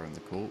best player on the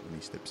court when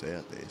he steps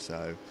out there.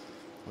 So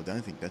I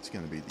don't think that's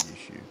going to be the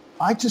issue.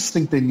 I just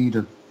think they need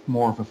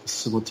more of a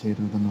facilitator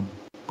than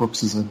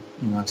Brooks is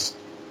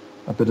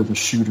a bit of a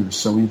shooter.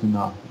 So even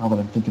now that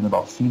I'm thinking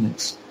about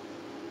Phoenix,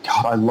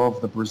 God, I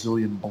love the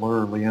Brazilian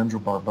blur, Leandro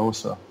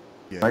Barbosa.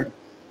 Yeah. Right?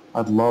 I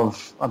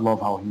love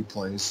how he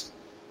plays.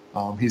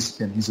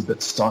 He's a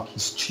bit stuck.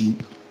 He's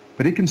cheap,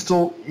 but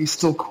he's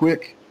still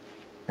quick.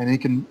 And he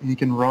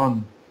can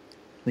run.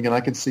 Again,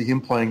 I can see him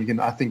playing. Again,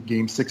 I think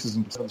Game 6s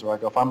and 7s where I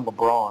go, if I'm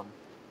LeBron,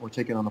 we're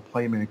taking on a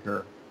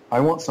playmaker.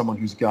 I want someone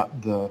who's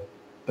got the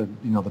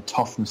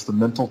toughness, the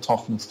mental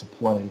toughness to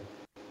play,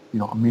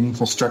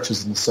 meaningful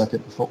stretches in the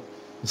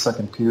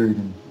second period,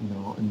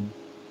 and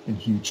in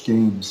huge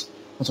games.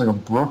 That's like a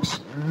Brooks.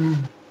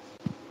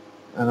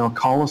 I know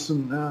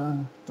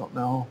Collison. Don't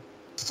know.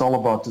 It's all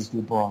about, does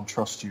LeBron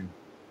trust you,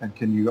 and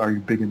are you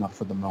big enough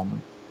for the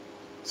moment?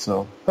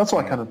 So that's why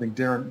I kind of think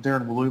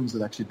Darren Williams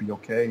would actually be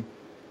okay.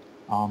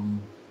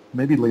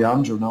 Maybe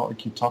Leandro, now we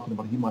keep talking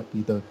about, he might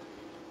be the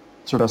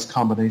sort of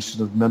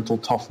combination of mental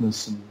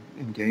toughness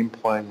and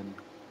gameplay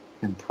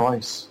and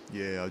price.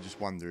 Yeah, I just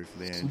wonder if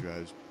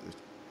Leandro's,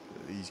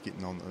 he's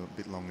getting on a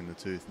bit long in the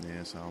tooth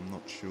now, so I'm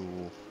not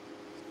sure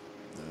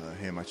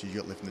how much he's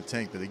got left in the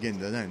tank. But again,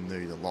 they don't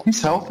need a lot.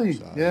 He's healthy,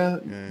 yeah.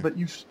 But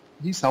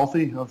he's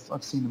healthy.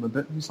 I've seen him a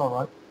bit. He's all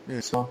right. Yeah.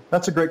 So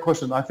that's a great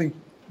question. I think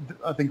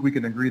we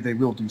can agree they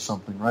will do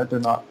something, right? They're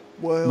not.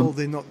 Well,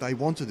 they're not. They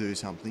want to do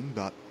something,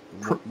 but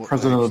what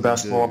president of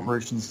basketball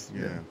operations.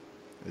 Yeah,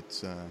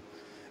 it's.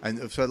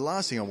 And so the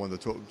last thing I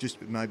wanted to talk,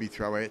 just maybe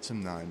throw out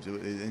some names.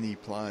 Any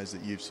players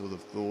that you've sort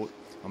of thought?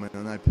 I mean, I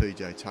know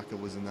PJ Tucker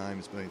was a name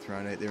that's been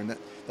thrown out there, and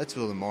that's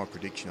sort of my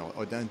prediction.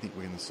 I don't think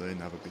we're going to see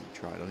another big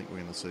trade. I think we're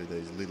going to see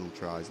these little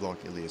trades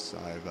like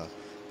Ilyasova,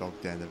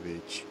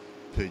 Bogdanovic,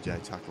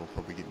 PJ Tucker will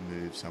probably get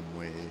moved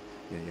somewhere.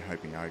 You're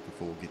hoping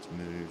Okafor gets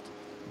moved.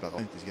 But I don't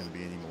think there's going to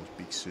be any more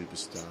big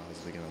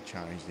superstars that are going to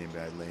change the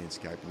NBA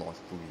landscape like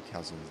Boogie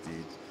Cousins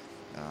did.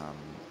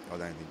 I don't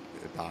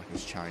think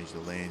Barker's changed the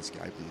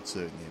landscape, but it's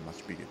certainly a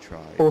much bigger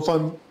trade. Well, if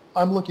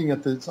I'm looking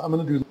at this, I'm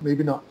going to do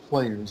maybe not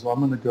players. Well, I'm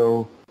going to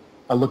go.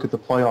 I look at the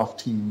playoff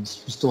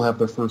teams who still have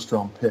their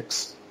first-round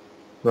picks,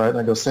 right? And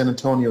I go, San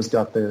Antonio's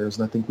got theirs,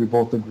 and I think we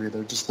both agree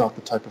they're just not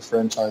the type of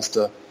franchise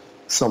to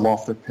sell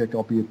off their pick,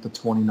 albeit the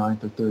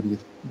 29th or 30th,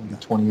 maybe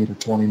 28 or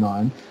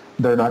 29.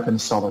 They're not going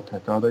to sell their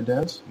pick, are they,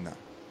 Daz? No.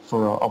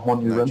 For a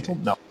one-year rental?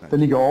 No. Then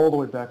you go all the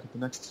way back at the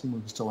next team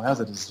who still has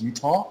it is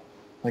Utah.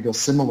 I go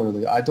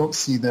similarly. I don't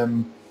see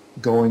them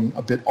going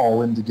a bit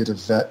all in to get a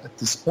vet at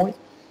this point,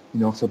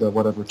 for the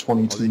whatever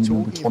 22,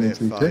 number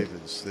 23 pick.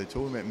 They're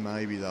talking about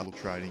maybe they'll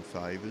trading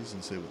favors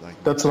and see what they can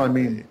That's what I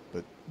mean. There,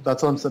 but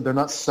that's what I'm saying. They're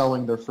not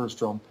selling their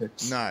first-round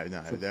picks. No,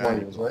 they're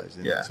players, right?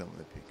 They're not selling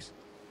their picks.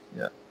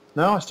 Yeah.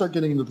 Now I start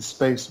getting into the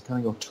space of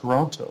kind of go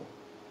Toronto.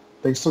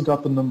 They still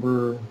got the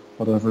number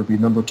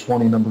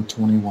 20, number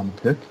 21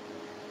 pick.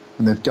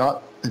 And they've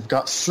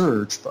got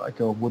Serge, but I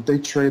go, would they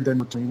trade their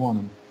number 21?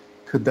 And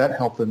could that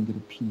help them get a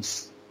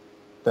piece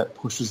that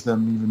pushes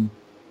them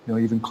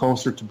even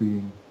closer to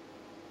being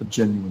a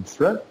genuine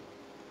threat?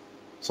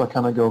 So I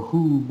kind of go,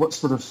 what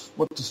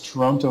does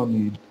Toronto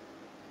need?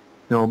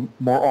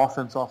 More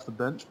offense off the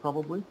bench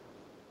probably.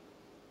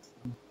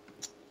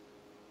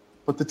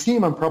 But the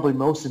team I'm probably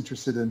most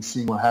interested in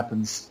seeing what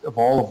happens of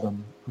all of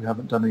them who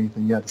haven't done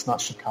anything yet. It's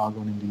not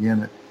Chicago and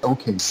Indiana.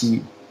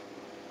 OKC.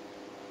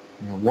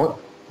 What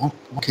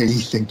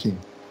OKC thinking,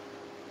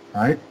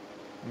 right?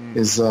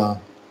 Is do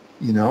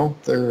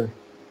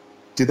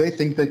they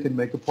think they can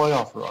make a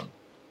playoff run,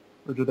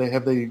 or do they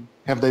have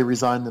they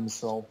resigned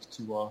themselves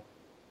to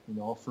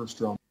a first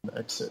round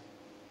exit,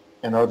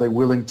 and are they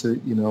willing to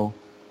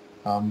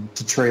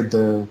to trade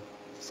their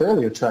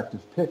fairly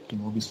attractive pick.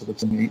 Be sort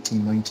of in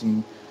 18,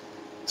 19,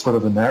 sort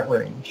of in that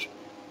range.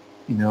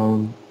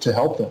 To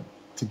help them,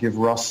 to give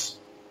Russ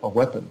a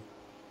weapon.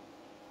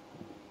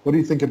 What do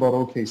you think about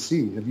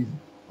OKC?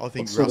 I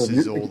think Russ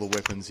is all the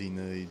weapons he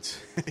needs.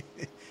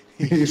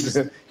 He's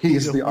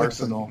the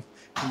arsenal.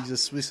 He's a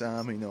Swiss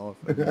Army knife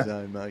of his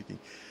own making.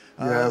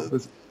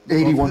 With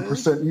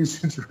 81%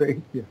 usage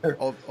rate. Yeah.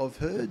 I've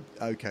heard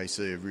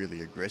OKC are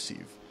really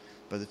aggressive,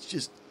 but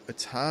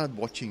it's hard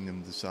watching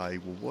them to say,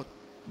 well,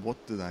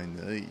 what do they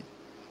need?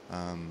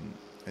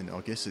 And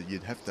I guess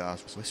you'd have to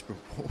ask Westbrook,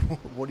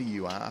 what are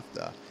you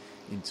after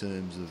in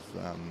terms of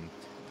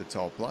the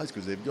type of players?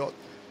 Because they've got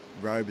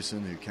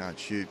Roberson, who can't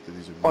shoot, but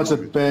is a really it's a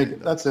good big.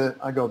 defender. That's it.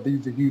 I go.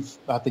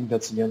 I think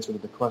that's the answer to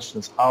the question: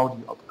 is how do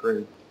you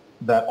upgrade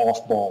that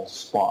off-ball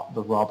spot,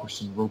 the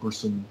Roberson?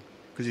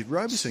 Because if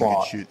Roberson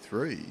spot. could shoot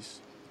threes,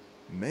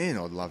 man,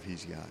 I'd love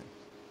his game.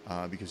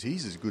 Because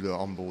he's as good an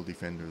on-ball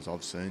defender as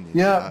I've seen.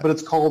 Yeah, but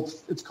it's called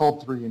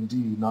 3-and-D,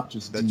 not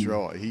just that's D. That's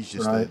right. He's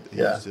just right?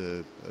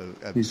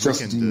 he's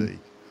brick and D.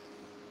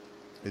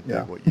 It'd be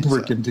what you'd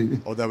brick say. and D.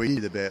 Although he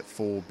did about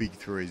 4 big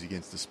threes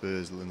against the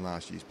Spurs in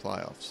last year's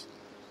playoffs.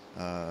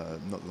 Not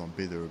that I'm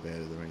bitter about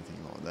it or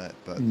anything like that,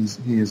 but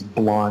he is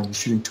blind. He's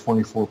shooting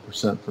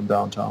 24% from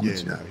downtown.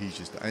 Yeah, no, he's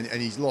just and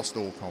he's lost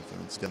all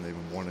confidence. Doesn't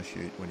even want to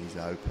shoot when he's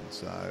open.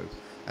 So,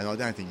 and I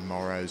don't think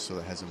Morrow sort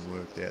of hasn't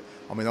worked out.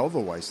 I mean, I've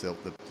always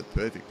felt the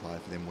perfect player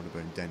for them would have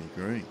been Danny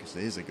Green, because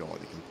there's a guy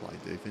that can play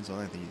defense. I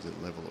don't think he's at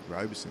the level that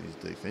Roberson is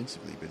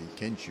defensively, but he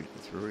can shoot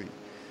the three.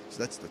 So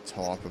that's the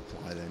type of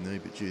player they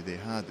need. But they're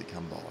hard to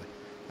come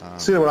by.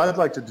 See, what I'd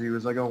like to do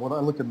is when I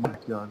look at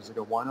Mike Young,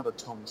 why not a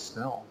Tony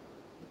Snell?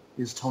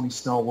 Is Tony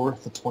Snell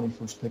worth the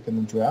 21st pick in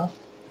the draft?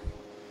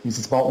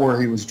 He's about where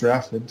he was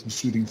drafted. He's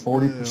shooting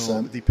 40%.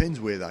 Well, it depends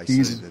where they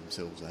see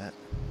themselves at.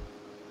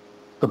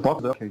 The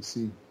Bucks,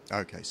 OKC.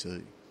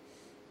 OKC.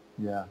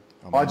 Yeah.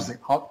 I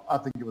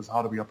think it was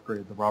how do we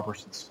upgrade the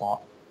Robertson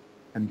spot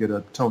and get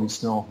a Tony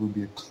Snell who would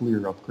be a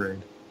clear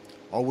upgrade.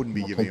 I wouldn't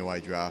be giving away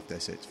draft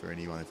assets for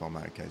anyone if I'm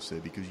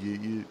OKC, because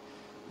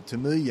to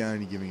me, you're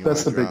only giving away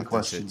draft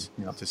assets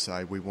to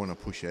say we want to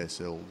push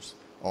ourselves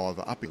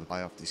either up in the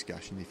playoff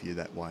discussion, if you're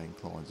that way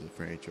inclined as a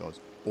franchise,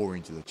 or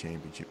into the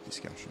championship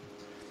discussion.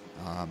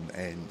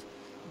 And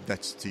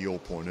that's to your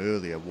point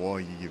earlier, why are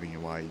you giving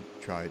away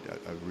a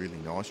really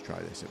nice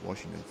trade asset,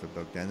 Washington, for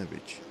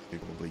Bogdanovic, who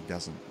probably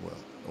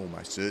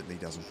almost certainly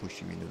doesn't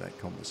push you into that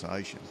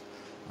conversation.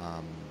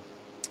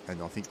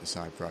 And I think the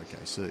same for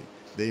OKC.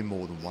 They're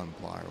more than one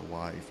player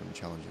away from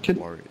challenging the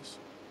Warriors.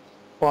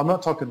 Well, I'm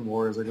not talking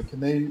Warriors. Can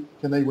they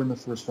win the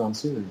first round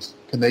series?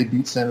 Can they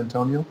beat San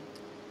Antonio?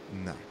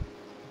 No.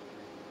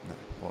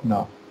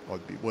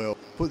 I'd be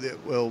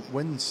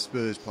when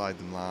Spurs played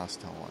them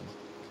last time,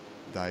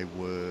 they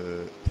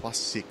were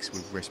 +6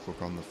 with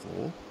Westbrook on the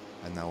floor,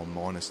 and they were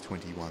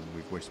 -21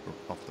 with Westbrook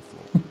off the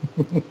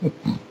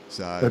floor.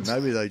 So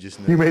maybe they just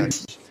need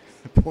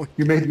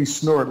you made me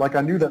snort. Like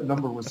I knew that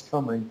number was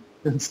coming,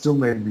 and still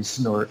made me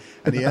snort.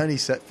 And he only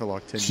sat for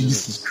like 10 minutes.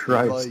 Jesus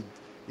Christ!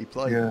 He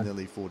played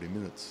nearly 40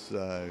 minutes.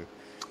 So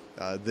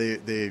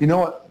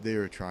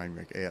they're a train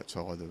wreck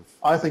outside of.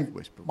 I think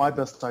Westbrook. My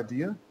best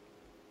idea.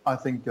 I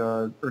think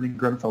Ernie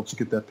Grunfeld should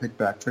get that pick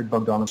back. Trade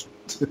Bogdanovic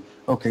to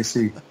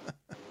OKC.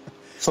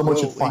 Someone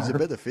should fire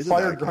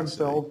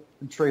Grunfeld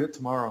and trade it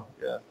tomorrow.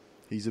 Yeah.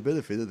 He's a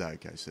better fit at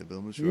OKC, but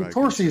I'm not sure. Of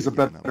course, he's a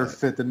better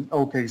fit than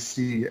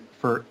OKC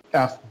for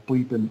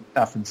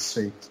effing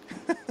sake,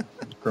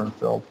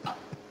 Grunfeld.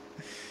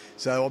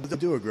 So I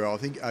do agree. I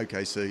think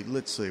OKC.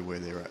 Let's see where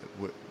they're at,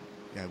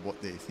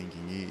 what their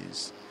thinking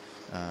is.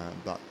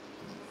 But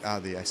are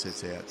the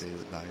assets out there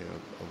that they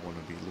want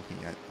to be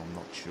looking at? I'm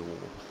not sure.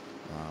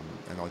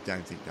 And I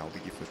don't think they'll be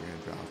a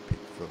first-round draft pick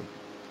for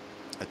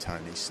a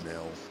Tony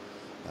Snell,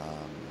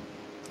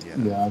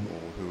 or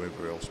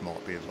whoever else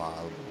might be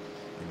available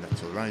in that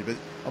sort of range. But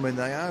I mean,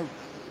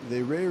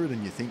 they're rarer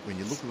than you think when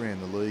you look around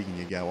the league and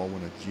you go, I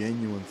want a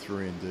genuine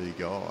 3-and-D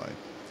guy.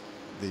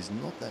 There's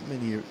not as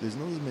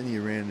many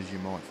around as you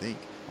might think.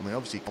 I mean,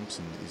 obviously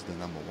Thompson is the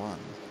number one,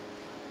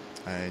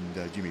 and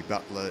Jimmy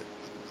Butler.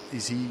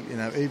 Is he,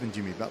 even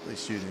Jimmy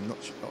Butler's shooting,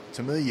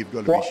 to me, you've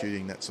got to be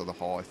shooting that sort of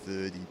high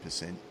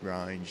 30%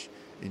 range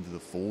into the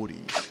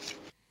 40s.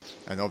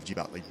 And obviously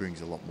Butler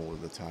brings a lot more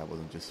to the table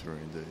than just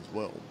 3-and-D as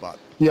well. But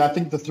yeah, I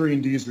think the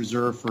 3-and-D is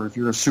reserved for if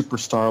you're a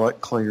superstar like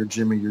Clay or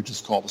Jimmy, you're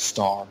just called a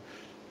star.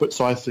 But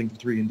so I think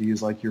 3-and-D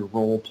is like your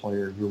role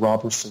player, your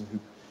Robertson, who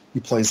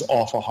he plays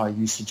off a high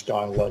usage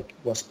guy like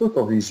Westbrook,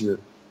 or he's the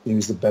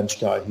bench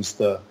guy. He's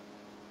the,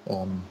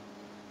 I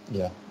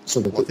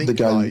think the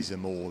guy. Clay's a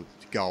more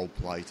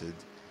gold-plated,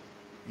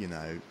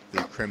 the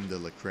creme de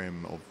la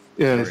creme of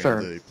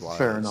fair players.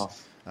 Fair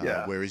enough.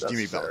 Whereas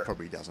Jimmy Butler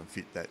probably doesn't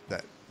fit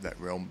that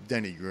realm.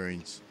 Danny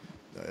Green's,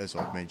 as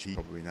I've mentioned,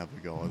 he's probably another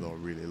guy that I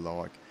really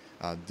like.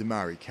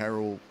 Damari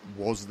Carroll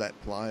was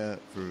that player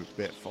for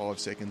about 5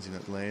 seconds in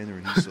Atlanta,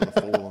 and he's sort of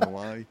fallen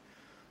away.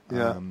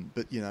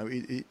 But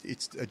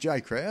it's a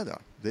Jay Crowder.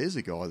 There's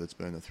a guy that's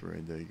been a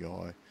 3-and-D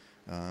guy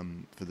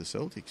for the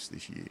Celtics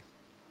this year.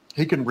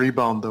 He can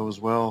rebound though as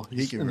well.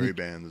 He can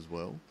rebound as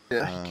well.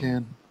 Yeah, he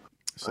can.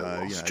 So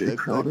they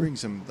bring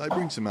some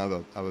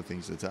other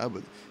things to the table.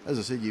 But as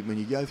I said, when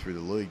you go through the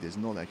league, there's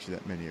not actually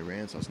that many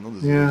around. So it's not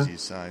as easy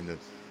as saying that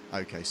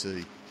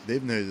OKC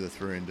they've needed a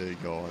 3-and-D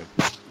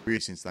guy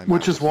since they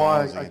which is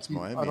why against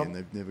Miami, and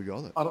they've never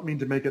got it. I don't mean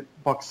to make it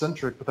Buck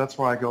centric, but that's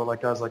why I go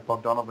like guys like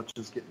Bogdanovic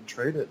is getting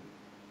traded.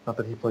 Not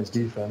that he plays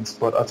defense,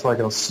 but that's why I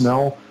go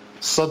Snell.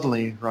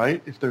 Suddenly,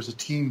 right? If there's a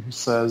team who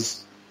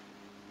says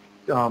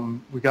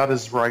we got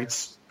his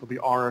rights, there'll be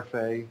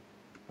RFA.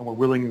 And we're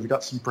willing, we've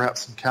got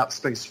perhaps some cap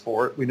space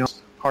for it. We know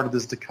it's hard of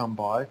this to come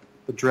by.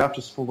 The draft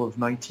is full of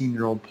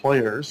 19-year-old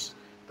players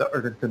that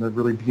are going to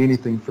really be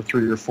anything for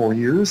 3 or 4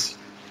 years.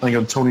 I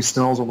think Tony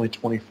Snell's only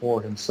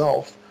 24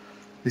 himself.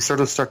 They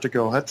start to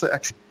go,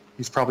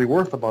 he's probably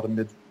worth about a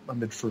mid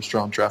first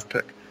round draft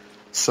pick.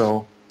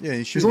 So yeah,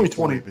 he's only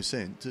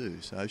 20% too.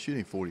 So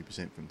shooting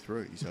 40% from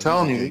three. So I'm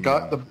telling you,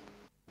 the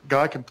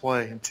guy can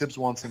play, and Tibbs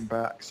wants him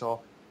back. So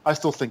I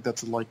still think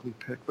that's a likely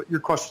pick. But your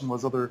question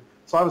was other.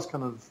 So I was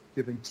kind of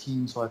giving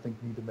teams who I think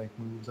need to make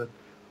moves.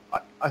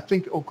 I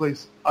think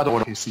Oakley's. I don't know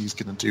what OKC is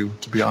going to do.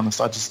 To be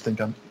honest, I just think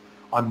I'm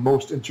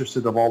most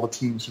interested of all the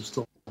teams who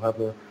still have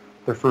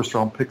their first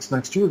round picks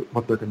next year.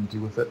 What they're going to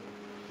do with it.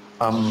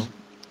 And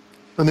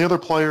the other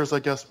players, I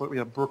guess, we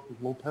have Brook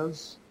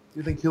Lopez. Do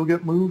you think he'll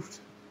get moved?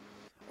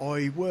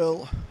 I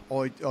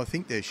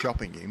think they're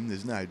shopping him.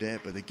 There's no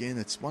doubt. But again,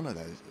 it's one of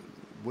those.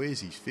 Where's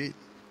his fit?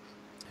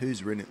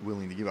 Who's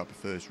willing to give up a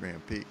first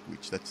round pick?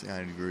 Which that's the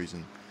only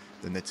reason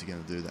the Nets are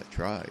going to do that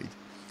trade.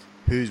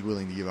 Who's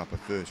willing to give up a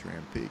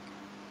first-round pick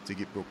to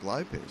get Brook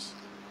Lopez?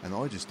 And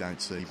I just don't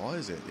see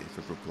buyers out there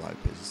for Brook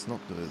Lopez. It's not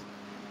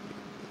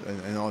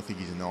and I think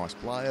he's a nice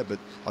player, but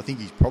I think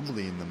he's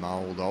probably in the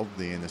mould of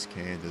the Enes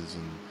Kanters,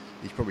 and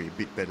he's probably a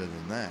bit better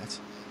than that.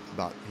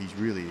 But he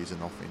really is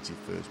an offensive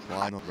first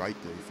player, not a great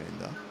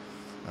defender.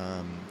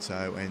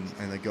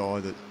 And a guy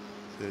that,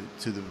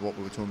 what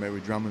we were talking about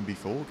with Drummond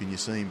before, can you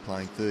see him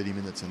playing 30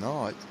 minutes a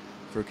night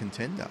for a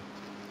contender?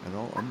 And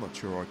I'm not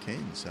sure I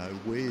can. So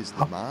where's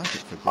the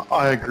market for Brook?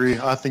 I agree.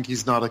 I think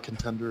he's not a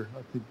contender.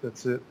 I think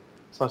that's it.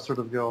 So I sort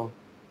of go,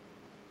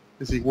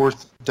 is he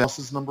worth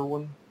Dallas's number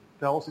one?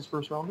 Dallas's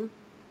first rounder?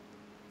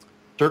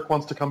 Dirk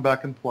wants to come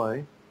back and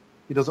play.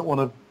 He doesn't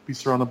want to be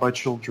surrounded by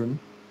children.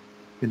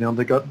 You know,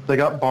 they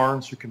got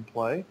Barnes who can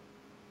play.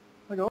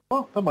 I go,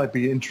 oh, that might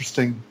be an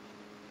interesting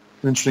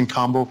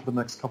combo for the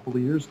next couple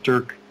of years.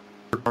 Dirk,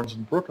 Barnes,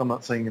 and Brook. I'm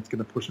not saying it's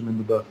going to push him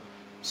into the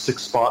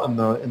sixth spot in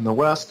the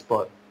West,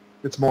 but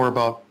it's more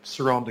about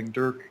surrounding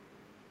Dirk.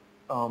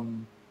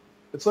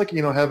 It's like,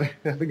 you know,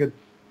 having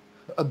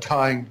a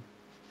dying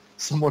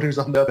someone who's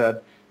on deathbed.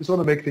 You just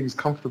want to make things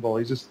comfortable.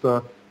 He's just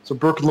so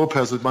Brook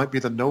Lopez, it might be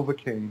the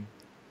Novocaine,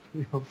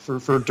 you know,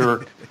 for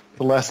Dirk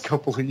the last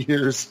couple of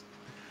years,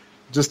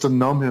 just to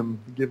numb him,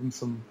 give him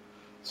some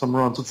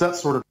runs. So it's that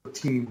sort of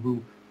team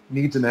who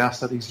needs an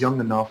asset. He's young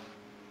enough,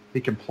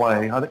 he can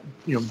play. I think,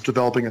 you know,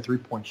 developing a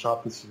 3-point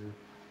shot this year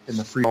in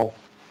the free ball,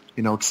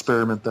 you know,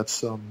 experiment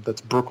that's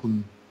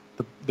Brooklyn.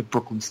 The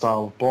Brooklyn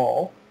style of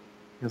ball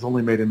has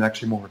only made him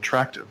actually more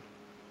attractive.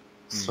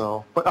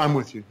 So, but I'm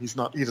with you. He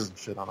doesn't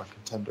fit on a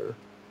contender.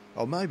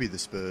 Oh, maybe the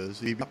Spurs.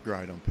 He'd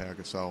upgrade on Pau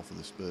Gasol for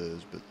the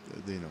Spurs, but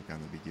they're not going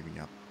to be giving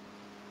up.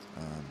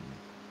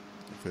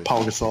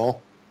 Pau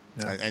Gasol.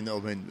 Yeah. And I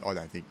mean, I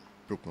don't think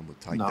Brooklyn would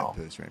take that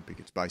first round pick.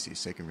 It's basically a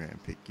second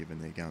round pick, given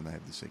they're going to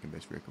have the second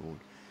best record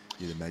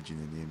you'd imagine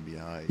in the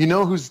NBA. You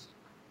know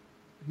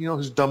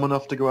who's dumb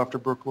enough to go after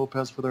Brook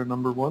Lopez for their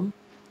number one?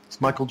 It's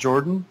Michael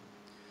Jordan.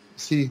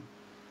 He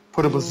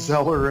put up with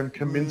Zeller and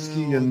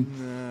Kaminsky and...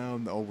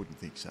 No, I wouldn't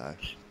think so.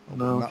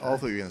 No, okay. I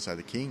thought you were going to say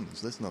the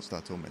Kings. Let's not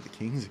start talking about the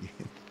Kings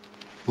again.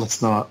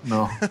 Let's not.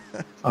 No,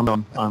 I'm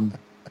done.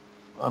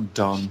 I'm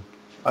done.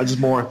 I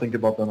think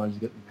about them. I'm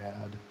just getting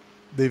mad.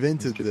 They've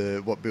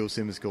entered what Bill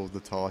Simmons calls the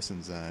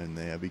Tyson zone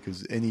now,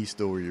 because any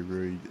story you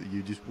read,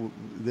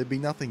 there'd be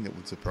nothing that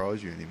would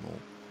surprise you anymore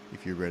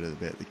if you read it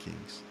about the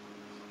Kings.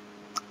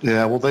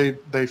 Yeah, well,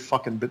 they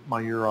fucking bit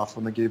my ear off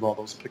when they gave all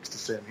those picks to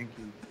Sam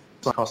Hinkie.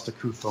 Costa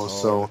Kufo,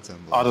 so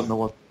I don't know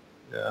what.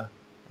 Yeah,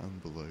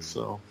 unbelievable.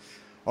 So,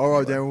 all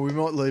right, Darren, we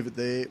might leave it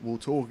there. We'll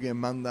talk again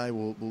Monday.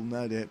 We'll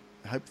no doubt.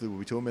 Hopefully, we'll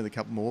be talking about a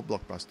couple more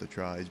blockbuster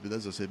trades. But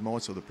as I said, my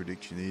sort of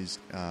prediction is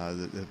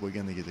that we're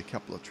going to get a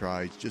couple of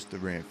trades just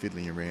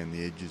fiddling around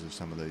the edges of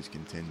some of these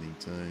contending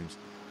teams,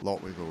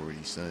 like we've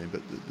already seen.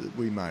 But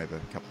we may have a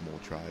couple more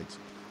trades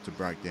to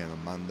break down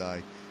on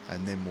Monday,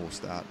 and then we'll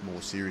start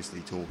more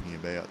seriously talking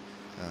about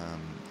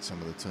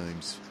some of the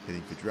teams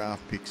heading for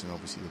draft picks, and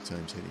obviously the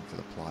teams heading for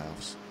the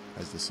playoffs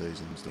as the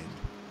season's end.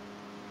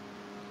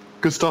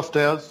 Good stuff,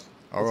 Daz.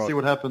 All right. See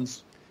what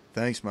happens.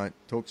 Thanks, mate.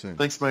 Talk soon.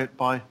 Thanks, mate.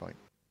 Bye. Bye.